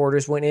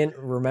reporters went in.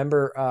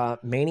 Remember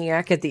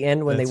Maniac at the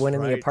end when they went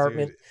in the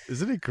apartment? Dude.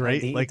 Isn't it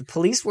great? The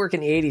police work in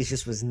the 80s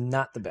just was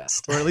not the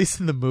best. Or at least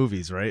in the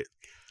movies, right?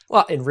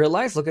 Well, in real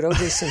life, look at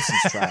O.J.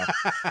 Simpson's trial.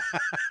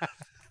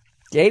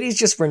 The 80s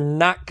just were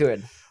not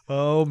good.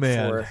 Oh,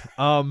 man.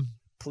 For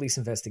police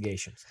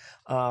investigations.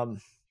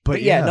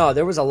 But yeah, no,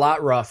 there was a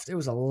lot rough. There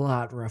was a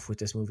lot rough with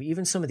this movie.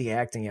 Even some of the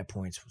acting at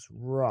points was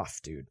rough,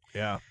 dude.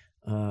 Yeah.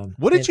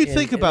 What did you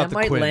think about the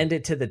Quinn? Might lend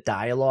it to the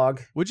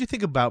dialogue. What did you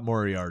think about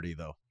Moriarty,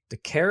 though? The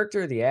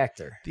character or the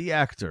actor? The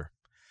actor.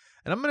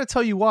 And I'm going to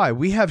tell you why.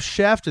 We have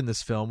Shaft in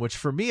this film, which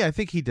for me, I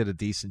think he did a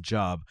decent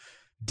job.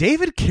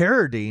 David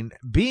Carradine,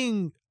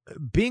 being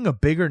a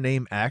bigger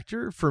name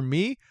actor, for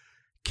me,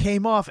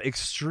 came off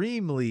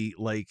extremely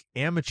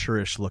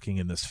amateurish looking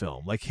in this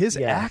film. Like his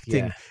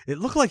acting, it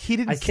looked like he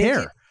didn't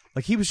care.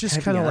 Like he was just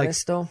kind of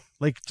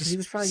he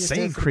was probably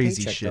saying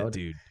crazy shit,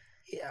 dude.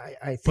 Yeah,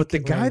 I think but the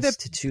guy that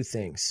to two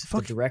things: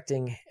 the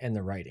directing and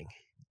the writing.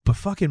 But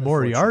fucking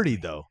Moriarty,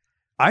 though,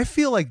 I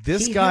feel like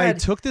this guy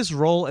took this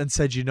role and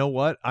said, "You know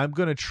what? I'm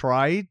gonna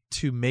try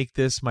to make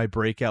this my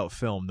breakout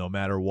film, no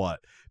matter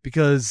what."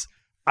 Because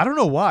I don't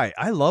know why,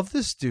 I love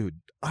this dude.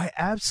 I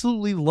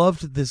absolutely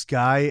loved this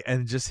guy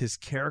and just his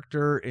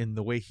character and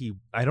the way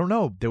I don't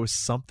know, there was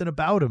something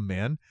about him,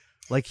 man.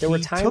 Like there were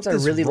times I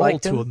really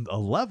liked him to a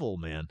level,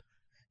 man.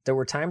 There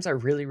were times I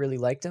really, really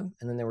liked him,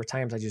 and then there were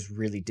times I just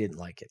really didn't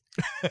like it.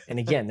 And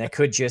again, that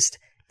could just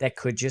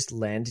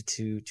lend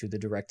to the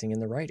directing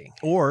and the writing,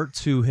 or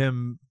to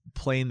him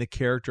playing the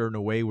character in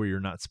a way where you're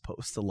not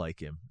supposed to like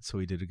him. So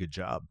he did a good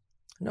job.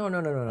 No,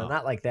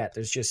 not like that.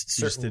 There's just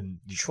certain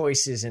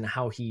choices in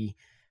how he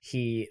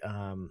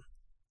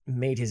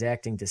made his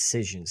acting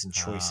decisions and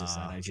choices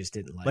that I just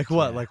didn't like. Like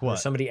what? Like what? Or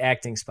somebody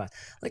acting spot,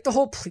 like the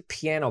whole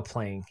piano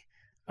playing.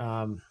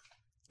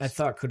 I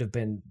thought could have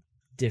been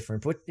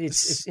different, but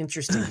it's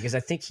interesting because I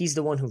think he's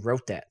the one who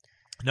wrote that.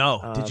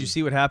 No, did you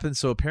see what happened?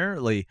 So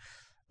apparently,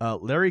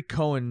 Larry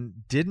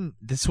Cohen didn't.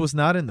 This was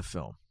not in the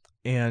film,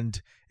 and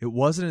it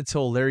wasn't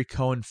until Larry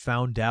Cohen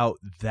found out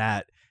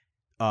that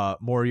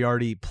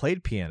Moriarty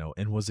played piano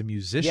and was a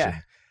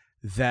musician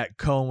that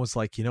Cohen was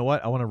like, you know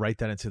what, I want to write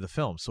that into the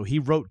film. So he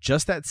wrote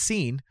just that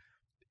scene,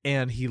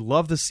 and he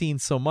loved the scene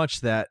so much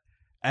that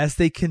as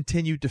they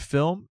continued to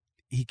film,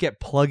 he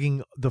kept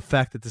plugging the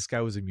fact that this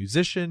guy was a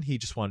musician. He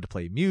just wanted to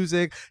play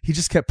music. He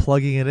just kept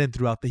plugging it in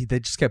throughout they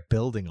just kept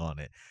building on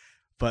it.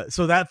 But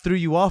so that threw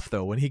you off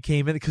though when he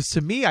came in, because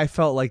to me, I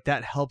felt like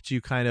that helped you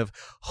kind of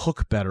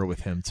hook better with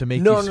him to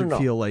make you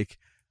feel like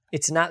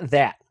it's not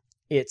that.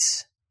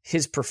 It's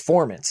his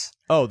performance.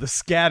 Oh, the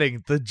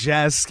scatting, the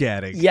jazz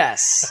scatting.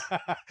 Yes.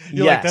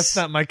 You're like, that's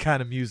not my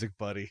kind of music,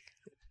 buddy.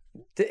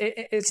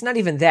 It's not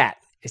even that.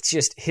 It's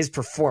just his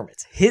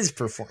performance. There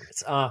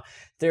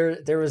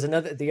was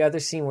the other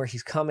scene where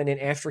he's coming in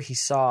after he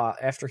saw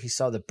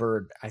the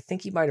bird. I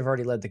think he might have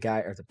already led the guy,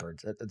 or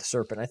the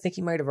serpent. I think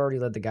he might have already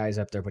led the guys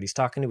up there, but he's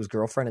talking to his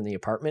girlfriend in the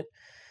apartment.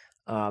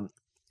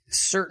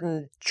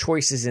 Certain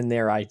choices in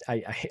there I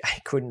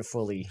couldn't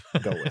fully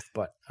go with,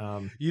 but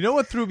you know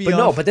what threw me off?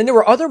 No, but then there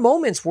were other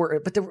moments where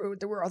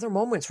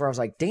I was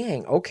like,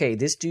 dang, okay,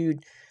 this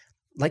dude,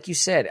 like you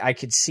said, I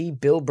could see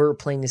Bill Burr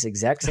playing this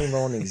exact same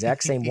role in the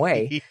exact same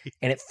way,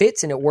 and it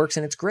fits and it works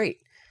and it's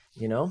great.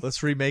 You know,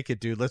 let's remake it,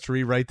 dude. Let's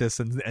rewrite this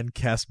and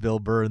cast Bill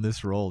Burr in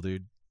this role,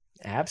 dude.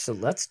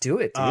 Absolutely, let's do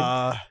it,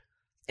 dude.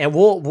 And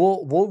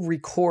we'll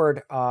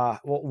record.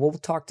 We'll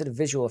talk to the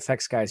visual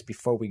effects guys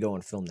before we go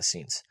and film the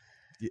scenes.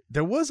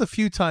 There was a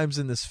few times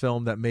in this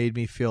film that made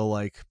me feel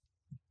like,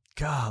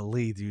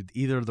 golly, dude,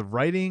 either the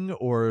writing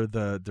or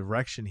the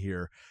direction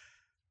here.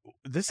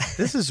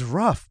 This is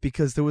rough,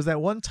 because there was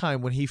that one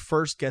time when he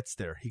first gets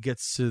there. He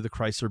gets to the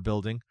Chrysler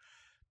Building,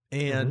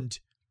 and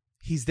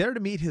he's there to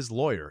meet his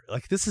lawyer.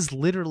 Like, this is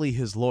literally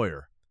his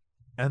lawyer,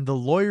 and the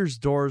lawyer's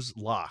door's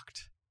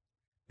locked.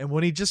 And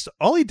when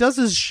all he does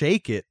is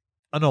shake it,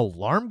 an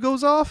alarm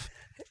goes off.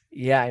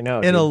 Yeah, I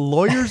know. In a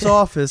lawyer's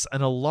office,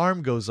 an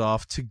alarm goes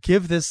off to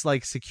give this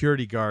like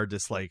security guard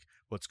this like,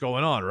 what's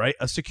going on, right?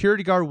 A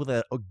security guard with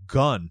a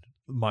gun,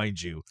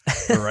 mind you,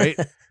 all right?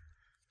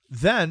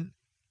 Then,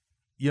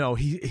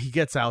 he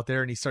gets out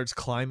there and he starts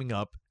climbing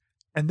up.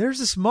 And there's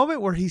this moment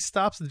where he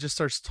stops and just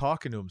starts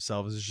talking to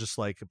himself. It's just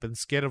like, I've been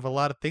scared of a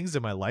lot of things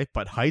in my life,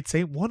 but heights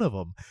ain't one of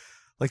them.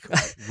 Like,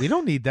 we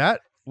don't need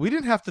that. We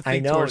didn't have to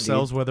think to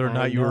ourselves whether or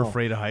not you were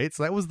afraid of heights.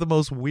 That was the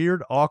most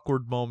weird,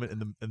 awkward moment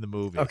in the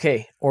movie.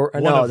 Okay,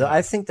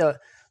 I think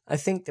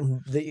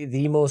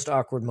the most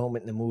awkward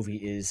moment in the movie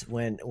is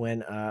when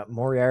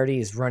Moriarty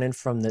is running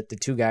from the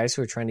two guys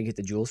who are trying to get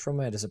the jewels from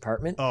him at his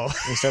apartment. Oh, and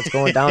he starts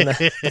going down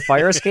the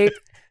fire escape,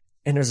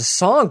 and there's a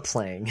song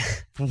playing.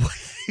 I'm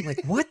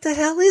like, what the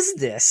hell is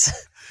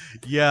this?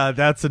 Yeah,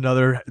 that's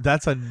another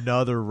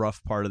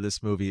rough part of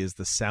this movie is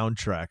the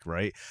soundtrack,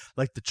 right?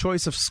 Like, the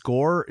choice of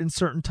score in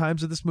certain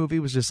times of this movie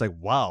was just like,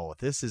 wow,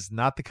 this is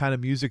not the kind of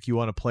music you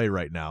want to play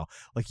right now.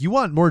 Like, you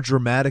want more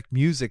dramatic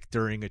music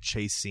during a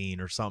chase scene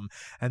or something.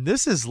 And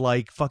this is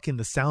like fucking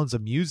The Sounds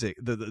of Music.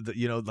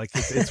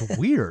 It's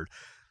weird.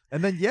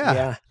 And then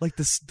like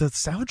the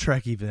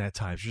soundtrack even at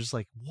times, you're just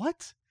like,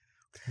 what?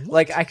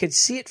 Like, I could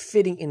see it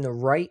fitting in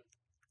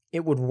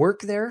it would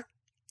work there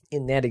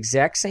in that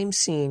exact same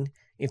scene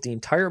if the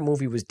entire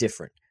movie was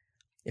different.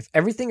 If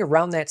everything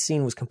around that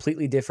scene was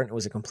completely different, it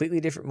was a completely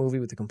different movie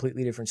with a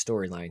completely different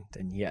storyline,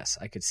 then yes,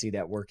 I could see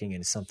that working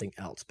in something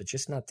else, but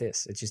just not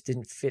this. It just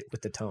didn't fit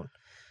with the tone,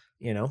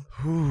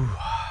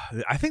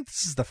 I think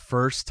this is the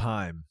first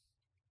time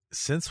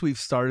since we've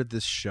started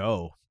this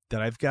show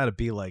that I've got to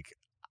be like,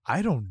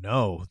 I don't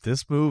know.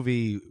 This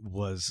movie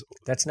was...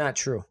 That's not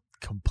true.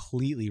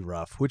 Completely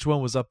rough. Which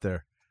one was up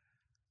there?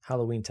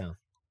 Halloween Town.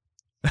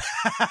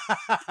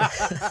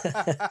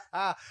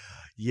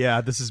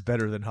 Yeah, this is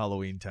better than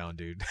Halloween Town,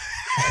 dude.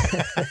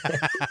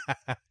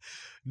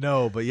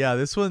 No, but yeah,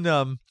 this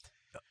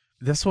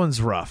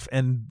one's rough.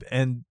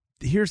 And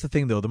here's the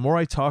thing though, the more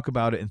I talk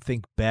about it and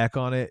think back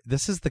on it,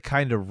 this is the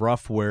kind of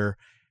rough where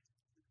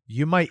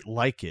you might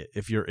like it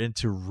if you're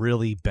into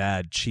really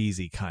bad,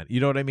 cheesy kind. You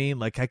know what I mean?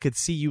 Like, I could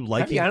see you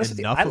liking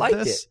enough I of liked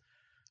this. It.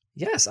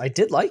 Yes, I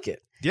did like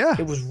it. Yeah.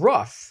 It was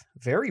rough,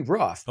 very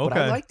rough, but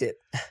okay. I liked it.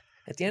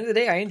 At the end of the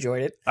day, I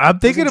enjoyed it. I'm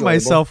thinking to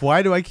myself,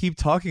 why do I keep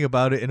talking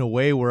about it in a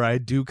way where I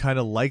do kind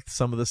of like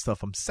some of the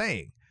stuff I'm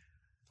saying?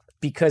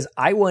 Because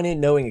I went in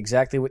knowing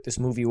exactly what this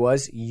movie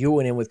was. You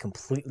went in with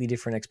completely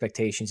different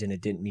expectations, and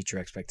it didn't meet your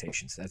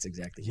expectations. That's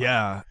exactly why.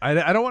 Yeah.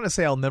 I don't want to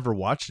say I'll never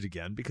watch it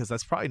again, because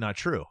that's probably not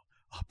true.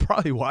 I'll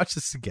probably watch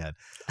this again.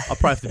 I'll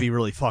probably have to be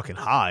really fucking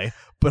high,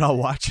 but I'll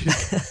watch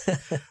it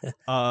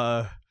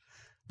again.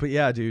 But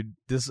yeah, dude,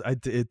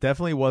 it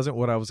definitely wasn't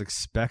what I was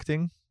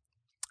expecting.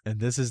 And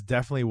this is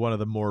definitely one of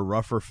the more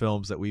rougher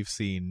films that we've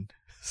seen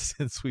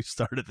since we've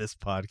started this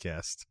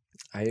podcast.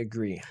 I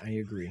agree.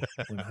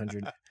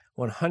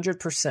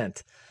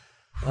 100%.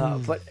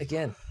 But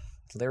again,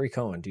 Larry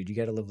Cohen, dude, you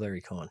got to love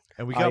Larry Cohen.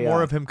 And we got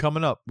more of him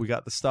coming up. We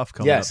got the stuff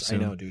coming up soon.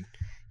 Yes, I know, dude.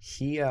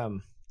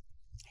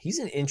 He's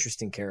an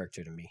interesting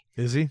character to me.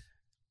 Is he?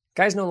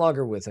 Guy's no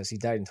longer with us. He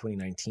died in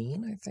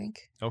 2019, I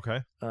think. Okay.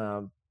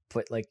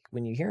 But like,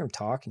 when you hear him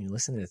talk and you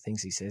listen to the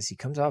things he says, he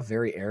comes off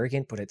very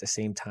arrogant, but at the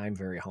same time,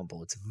 very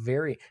humble. It's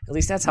very, at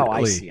least that's how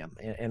I see him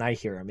and I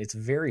hear him. It's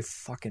very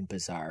fucking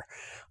bizarre.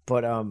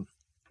 But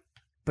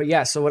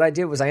yeah, so what I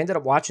did was I ended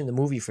up watching the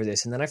movie for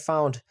this, and then I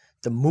found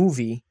the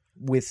movie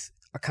with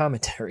a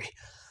commentary.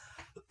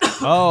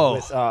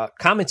 With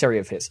commentary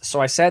of his. So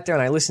I sat there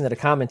and I listened to the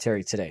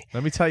commentary today.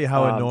 Let me tell you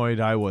how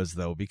annoyed I was,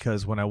 though,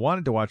 because when I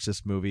wanted to watch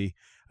this movie,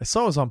 I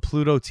saw it was on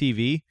Pluto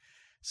TV.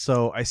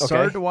 So I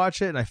started to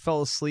watch it and I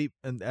fell asleep.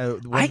 And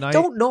one night,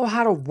 don't know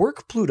how to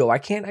work Pluto. I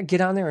can't get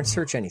on there and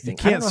search anything. You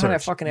can't I don't know search. how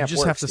that fucking app you just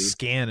works, have to dude.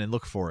 scan and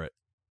look for it.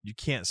 You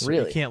can't search.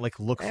 Really? You can't like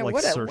look Man, for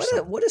like search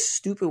what a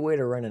stupid way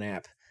to run an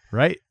app.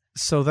 right?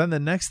 So then the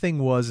next thing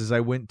was I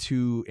went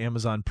to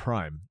Amazon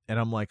Prime and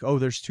I'm like, oh,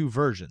 there's two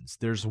versions.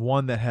 There's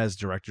one that has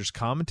director's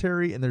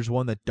commentary and there's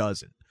one that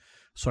doesn't.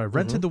 So I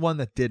rented the one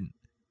that didn't,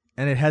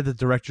 and it had the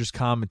director's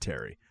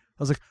commentary.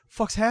 I was like,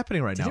 fuck's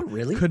happening right now? Did it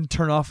really? Couldn't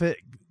turn off it.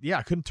 Yeah,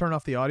 I couldn't turn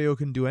off the audio,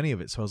 couldn't do any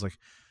of it. So I was like,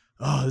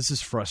 oh, this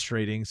is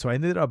frustrating. So I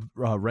ended up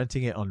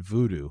renting it on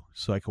Vudu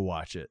so I could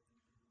watch it.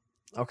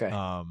 Okay.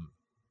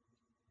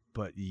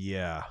 But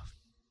yeah,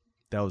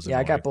 that was Yeah,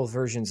 I got annoying. both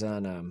versions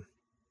on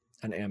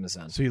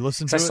Amazon. So you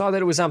listened to I it? saw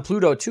that it was on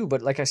Pluto too,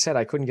 but like I said,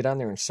 I couldn't get on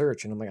there and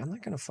search, and I'm like, I'm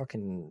not gonna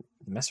fucking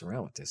mess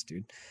around with this,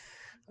 dude.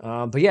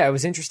 But yeah, it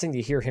was interesting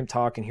to hear him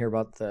talk and hear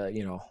about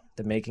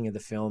the making of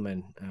the film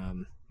and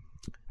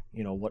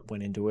what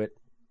went into it,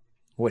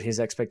 what his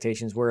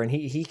expectations were, and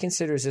he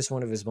considers this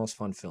one of his most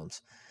fun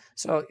films.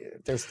 So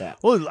there's that.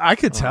 Well, I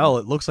could tell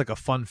it looks like a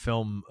fun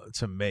film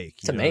to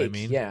make. You know what I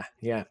mean? Yeah.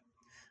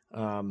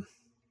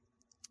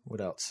 What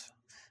else?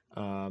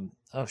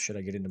 Should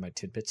I get into my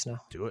tidbits now?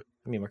 Do it.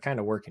 I mean, we're kind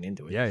of working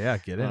into it. Yeah,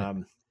 get in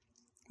it.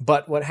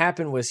 But what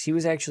happened was he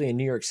was actually in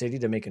New York City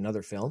to make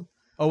another film.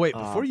 Oh, wait,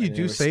 before you and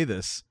do it was- say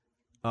this,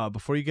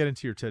 before you get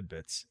into your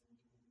tidbits,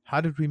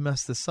 how did we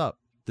mess this up?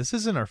 This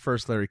isn't our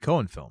first Larry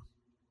Cohen film.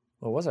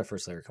 What was our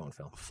first Larry Cohen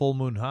film? Full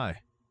Moon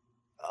High.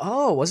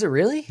 Oh, was it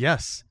really?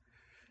 Yes.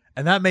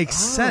 And that makes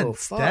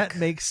sense. Fuck. That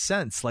makes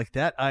sense. Like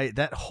that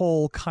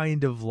whole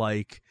kind of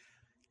like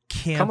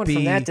campy, Coming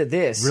from that to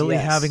this, really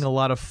yes. having a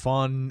lot of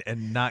fun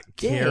and not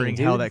Dang, caring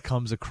how dude. that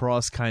comes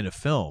across kind of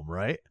film,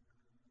 right?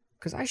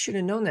 Because I should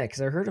have known that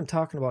because I heard him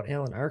talking about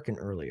Alan Arkin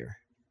earlier.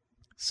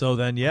 So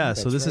then, yeah.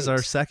 So that's this is right.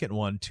 our second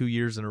one, 2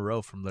 years in a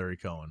row from Larry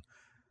Cohen.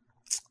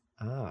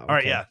 Okay. All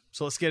right, yeah.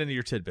 So let's get into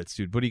your tidbits,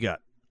 dude. What do you got?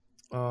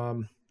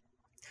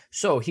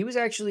 So he was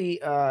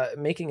actually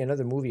making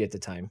another movie at the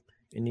time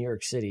in New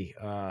York City.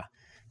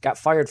 Got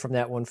fired from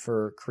that one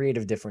for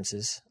creative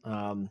differences.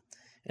 And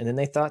then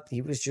they thought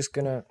he was just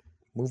going to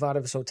move out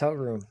of his hotel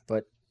room.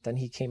 But then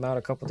he came out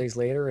a couple days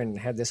later and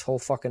had this whole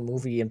fucking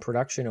movie in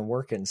production and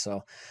working.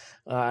 So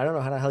I don't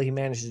know how the hell he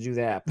managed to do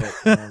that.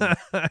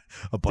 But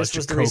A bunch this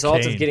was of the result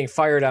of cocaine. getting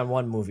fired on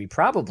one movie.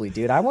 Probably,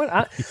 dude.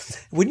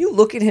 When you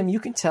look at him,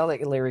 you can tell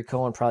that Larry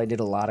Cohen probably did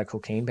a lot of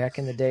cocaine back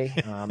in the day.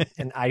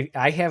 And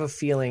I have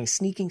a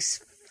sneaking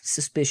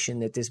suspicion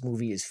that this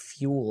movie is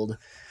fueled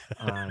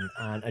on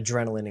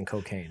adrenaline and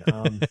cocaine.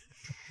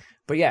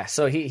 But yeah,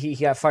 so he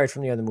got fired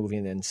from the other movie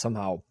and then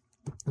somehow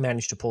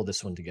managed to pull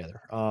this one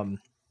together.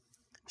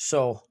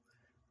 So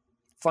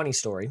funny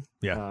story.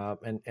 Yeah.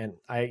 And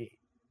I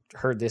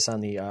heard this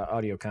on the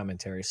audio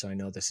commentary, so I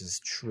know this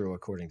is true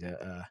according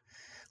to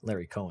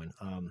Larry Cohen.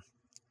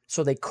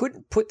 So they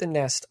couldn't put the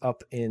nest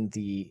up in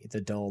the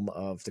dome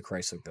of the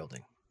Chrysler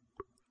Building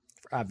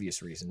for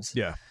obvious reasons.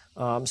 Yeah.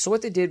 So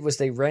what they did was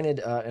they rented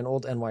an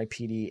old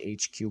NYPD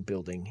HQ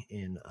building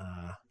in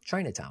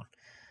Chinatown,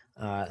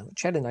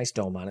 which had a nice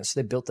dome on it. So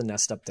they built the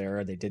nest up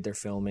there. They did their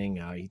filming.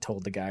 He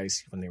told the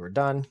guys when they were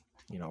done,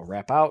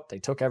 wrap out. They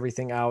took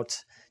everything out,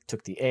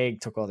 took the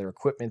egg, took all their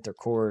equipment, their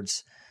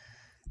cords.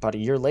 About a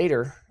year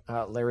later,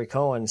 Larry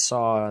Cohen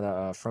saw on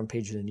the front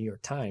page of the New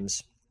York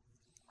Times,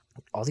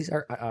 all these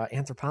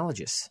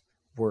anthropologists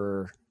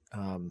were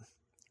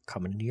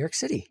coming to New York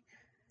City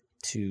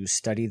to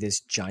study this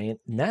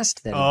giant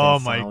nest that had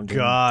been found in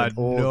the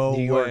old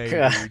New York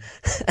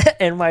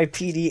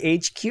NYPD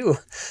HQ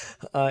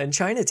in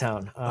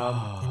Chinatown.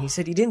 And he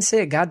said he didn't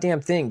say a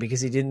goddamn thing because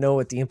he didn't know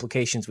what the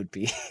implications would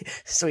be.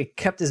 So he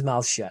kept his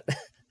mouth shut.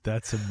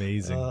 That's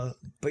amazing.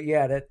 But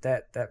yeah,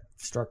 that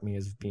struck me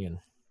as being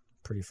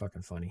pretty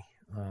fucking funny.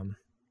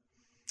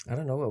 I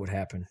don't know what would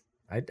happen.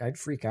 I'd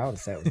freak out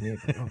if that was me.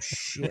 Like, oh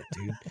shit,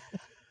 dude.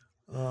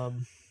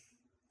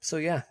 So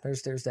yeah,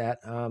 there's that.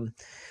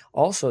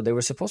 Also, there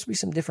were supposed to be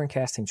some different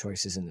casting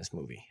choices in this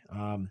movie.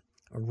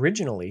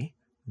 Originally,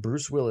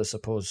 Bruce Willis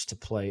supposed to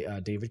play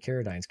David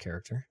Carradine's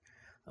character.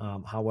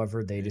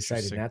 However, they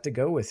decided not to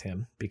go with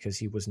him because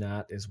he was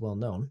not as well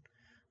known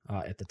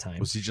at the time.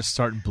 Was he just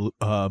starting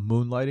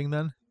moonlighting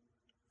then?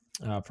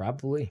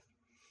 Probably.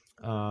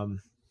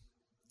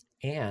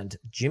 And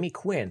Jimmy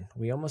Quinn.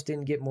 We almost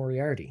didn't get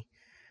Moriarty.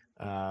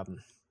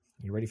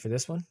 You ready for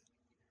this one?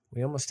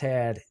 We almost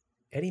had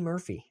Eddie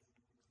Murphy.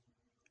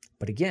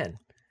 But again,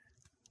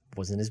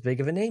 wasn't as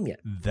big of a name yet.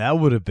 That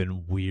would have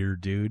been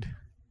weird, dude.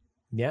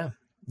 Yeah.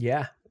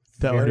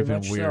 That would have very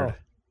been much weird. so.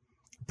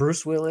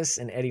 Bruce Willis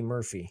and Eddie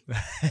Murphy.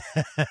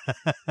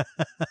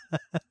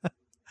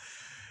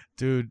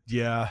 Dude,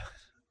 yeah.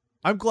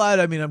 I'm glad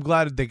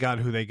they got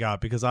who they got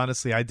because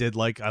honestly, I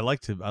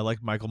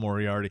liked Michael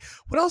Moriarty.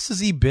 What else has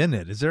he been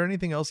in? Is there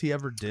anything else he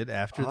ever did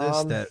after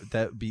this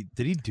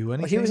did he do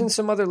anything? Well, he was in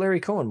some other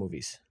Larry Cohen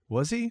movies.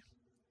 Was he?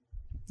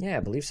 Yeah, I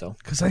believe so.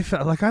 Because I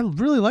felt like I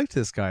really liked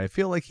this guy. I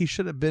feel like he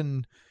should have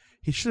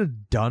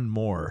done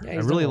more. Yeah, I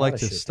he's really done a lot liked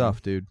of his shit,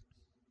 stuff, dude.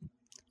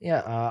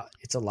 Yeah,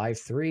 It's Alive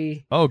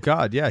 3. Oh,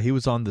 God, yeah, he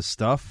was on The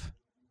Stuff.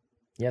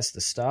 Yes,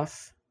 The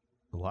Stuff.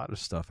 A lot of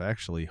stuff,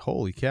 actually.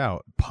 Holy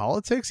cow.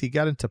 Politics? He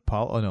got into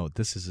Oh, no,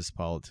 this is his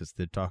politics.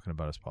 They're talking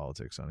about his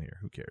politics on here.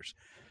 Who cares?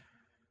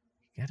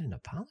 Got into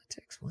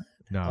politics? What?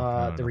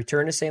 No. The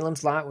Return to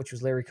Salem's Lot, which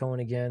was Larry Cohen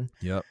again.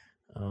 Yep.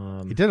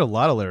 He did a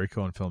lot of Larry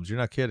Cohen films. You're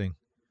not kidding.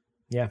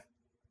 Yeah.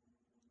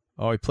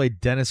 Oh, he played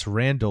Dennis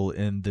Randall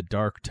in The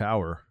Dark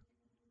Tower.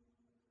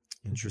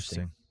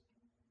 Interesting.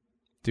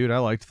 Dude, I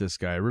liked this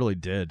guy. I really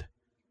did.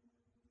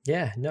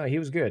 Yeah, no, he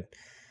was good.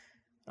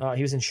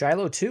 He was in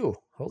Shiloh too.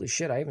 Holy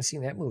shit, I haven't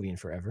seen that movie in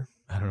forever.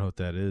 I don't know what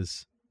that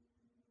is.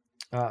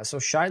 So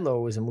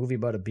Shiloh is a movie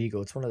about a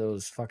beagle. It's one of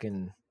those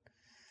fucking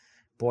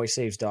boy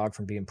saves dog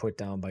from being put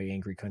down by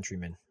angry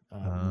countrymen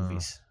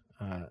movies.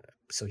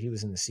 So he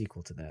was in the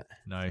sequel to that.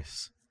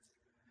 Nice.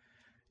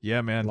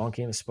 Yeah, man. Along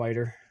Came a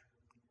Spider.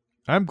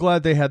 I'm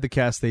glad they had the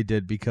cast they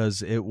did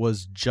because it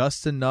was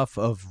just enough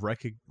of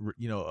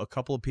a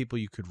couple of people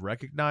you could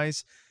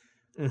recognize,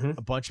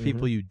 a bunch of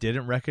people you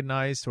didn't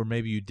recognize, or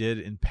maybe you did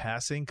in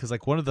passing. Because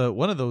like one of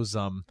those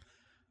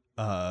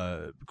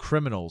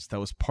criminals that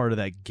was part of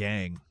that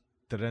gang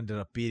that ended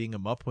up beating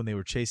him up when they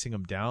were chasing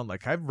him down.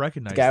 Like I've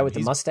recognized the guy with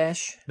the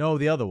mustache. No,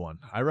 the other one.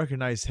 I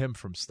recognized him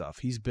from stuff.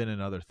 He's been in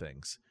other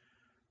things.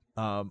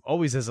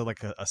 Always as a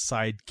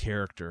side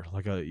character,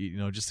 like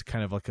just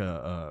kind of like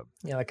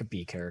like a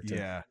B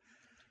character.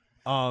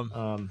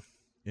 Yeah.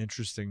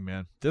 Interesting,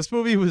 man. This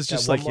movie was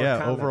just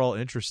overall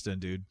interesting,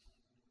 dude.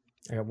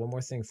 I got one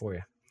more thing for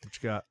you. What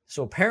you got?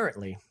 So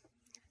apparently,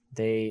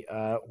 they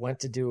went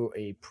to do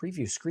a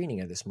preview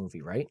screening of this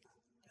movie, right?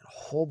 A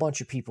whole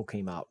bunch of people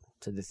came out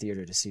to the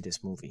theater to see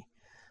this movie,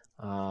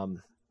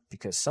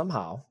 because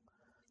somehow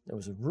there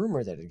was a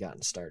rumor that had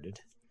gotten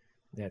started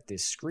that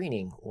this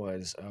screening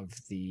was of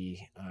the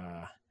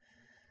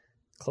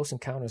Close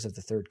Encounters of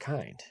the Third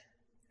Kind.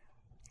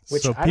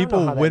 Which so I don't know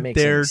how that went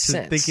makes there any to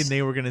sense. thinking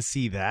they were going to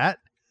see that?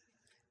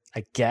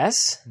 I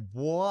guess.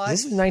 What?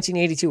 This was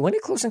 1982. When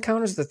did Close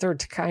Encounters of the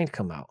Third Kind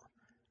come out?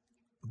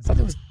 I thought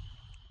it was...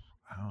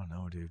 I don't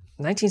know, dude.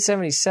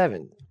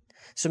 1977.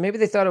 So maybe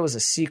they thought it was a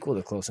sequel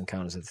to Close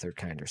Encounters of the Third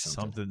Kind or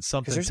something.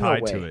 Something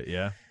tied to it,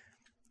 yeah.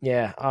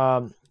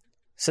 Yeah.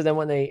 So then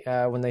when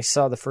they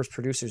saw the first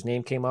producer's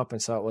name came up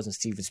and saw it wasn't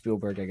Steven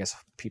Spielberg, I guess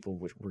people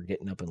were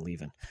getting up and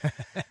leaving.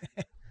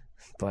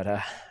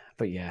 But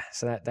yeah,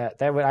 so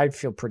that would, I'd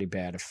feel pretty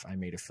bad if I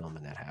made a film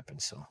and that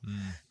happened. So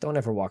don't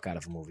ever walk out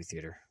of a movie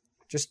theater.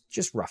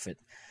 Just rough it.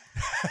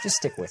 Just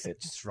stick with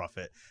it. Just rough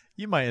it.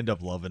 You might end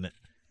up loving it.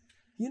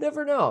 You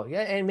never know.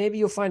 Yeah, and maybe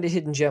you'll find a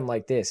hidden gem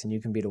like this, and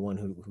you can be the one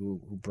who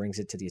brings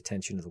it to the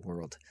attention of the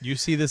world. You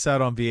see this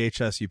out on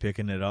VHS, you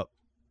picking it up?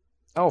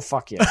 Oh,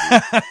 fuck yeah.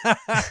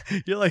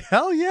 You're like,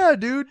 hell yeah,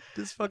 dude.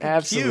 This fucking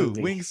Absolutely.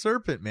 Q, Winged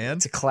Serpent, man.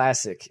 It's a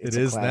classic. It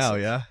is now,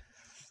 yeah.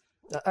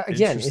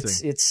 Again,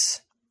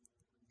 it's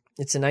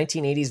a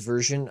 1980s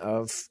version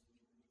of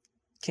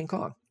King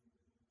Kong.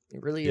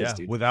 It really is,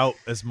 dude. Without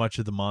as much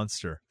of the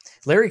monster.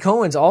 Larry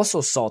Cohen's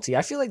also salty.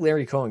 I feel like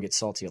Larry Cohen gets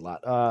salty a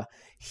lot.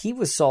 He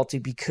was salty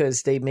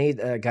because they made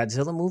a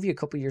Godzilla movie a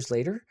couple years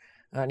later,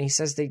 and he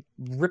says they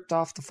ripped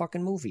off the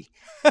fucking movie.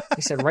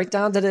 He said right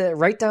down to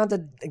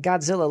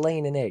Godzilla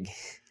laying an egg.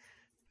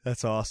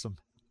 That's awesome.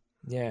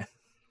 Yeah.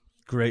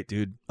 Great,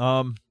 dude.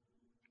 All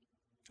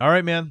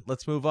right, man.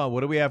 Let's move on.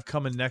 What do we have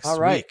coming next week? All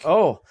right.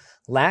 Oh,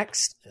 I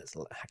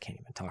can't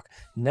even talk.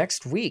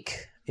 Next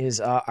week is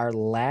our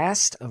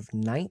last of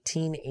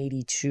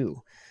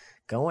 1982.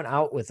 Going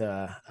out with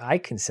I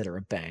consider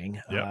a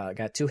bang. Yep.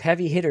 Got two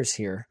heavy hitters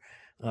here.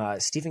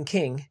 Stephen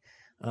King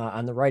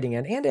on the writing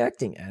end and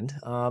acting end.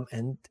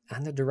 And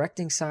on the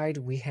directing side,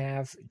 we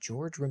have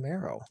George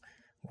Romero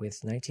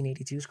with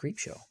 1982's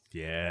Creepshow.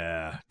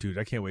 Yeah, dude,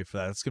 I can't wait for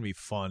that. It's going to be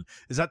fun.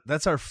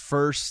 That's our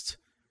first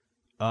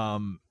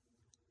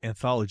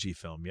anthology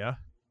film, yeah?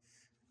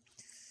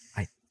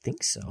 I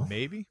think so.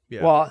 Maybe?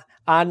 Yeah. Well,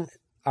 on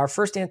our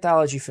first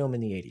anthology film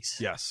in the 80s.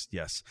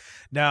 Yes.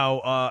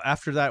 Now,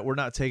 after that, we're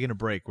not taking a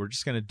break. We're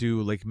just going to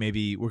do,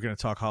 maybe we're going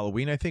to talk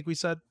Halloween, I think we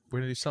said. We're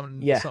going to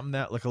do something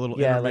that, like a little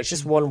intermission. Like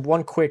just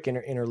one quick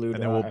interlude.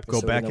 And then we'll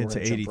go back into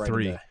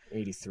 83. Right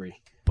 83.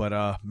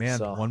 But,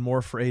 one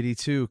more for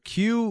 82.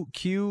 Q,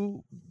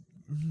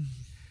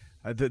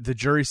 the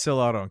jury's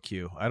still out on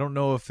Q. I don't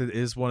know if it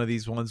is one of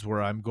these ones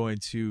where I'm going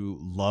to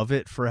love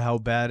it for how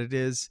bad it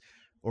is,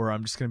 or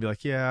I'm just going to be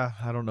like, yeah,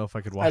 I don't know if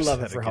I could watch that. I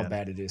love it for how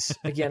bad it is.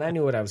 Again, I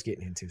knew what I was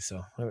getting into,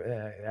 so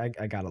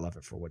I got to love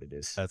it for what it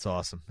is. That's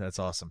awesome.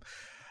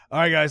 All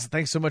right, guys,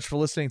 thanks so much for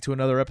listening to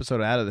another episode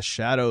of Out of the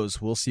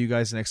Shadows. We'll see you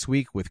guys next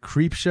week with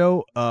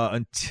Creepshow.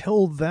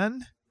 Until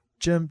then,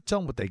 Jim, tell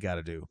them what they got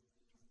to do.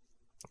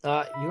 You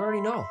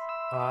already know.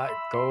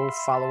 Go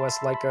follow us,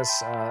 like us,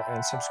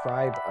 and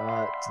subscribe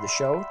to the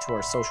show, to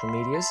our social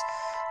medias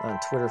on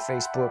Twitter,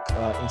 Facebook,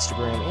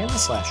 Instagram, and the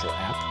Slasher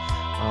app.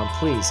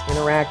 Please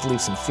interact,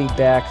 leave some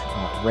feedback,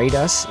 rate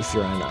us if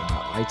you're on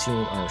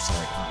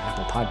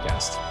Apple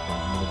Podcast.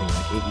 I'm living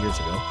like 8 years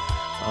ago.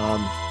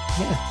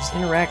 Just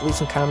interact, leave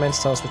some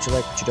comments, tell us what you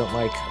like, what you don't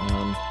like.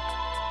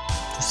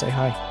 Just say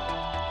hi.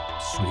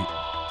 Sweet.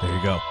 There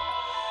you go.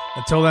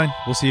 Until then,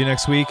 we'll see you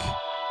next week.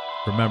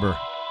 Remember,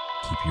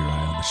 keep your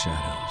eye on the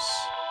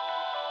shadows.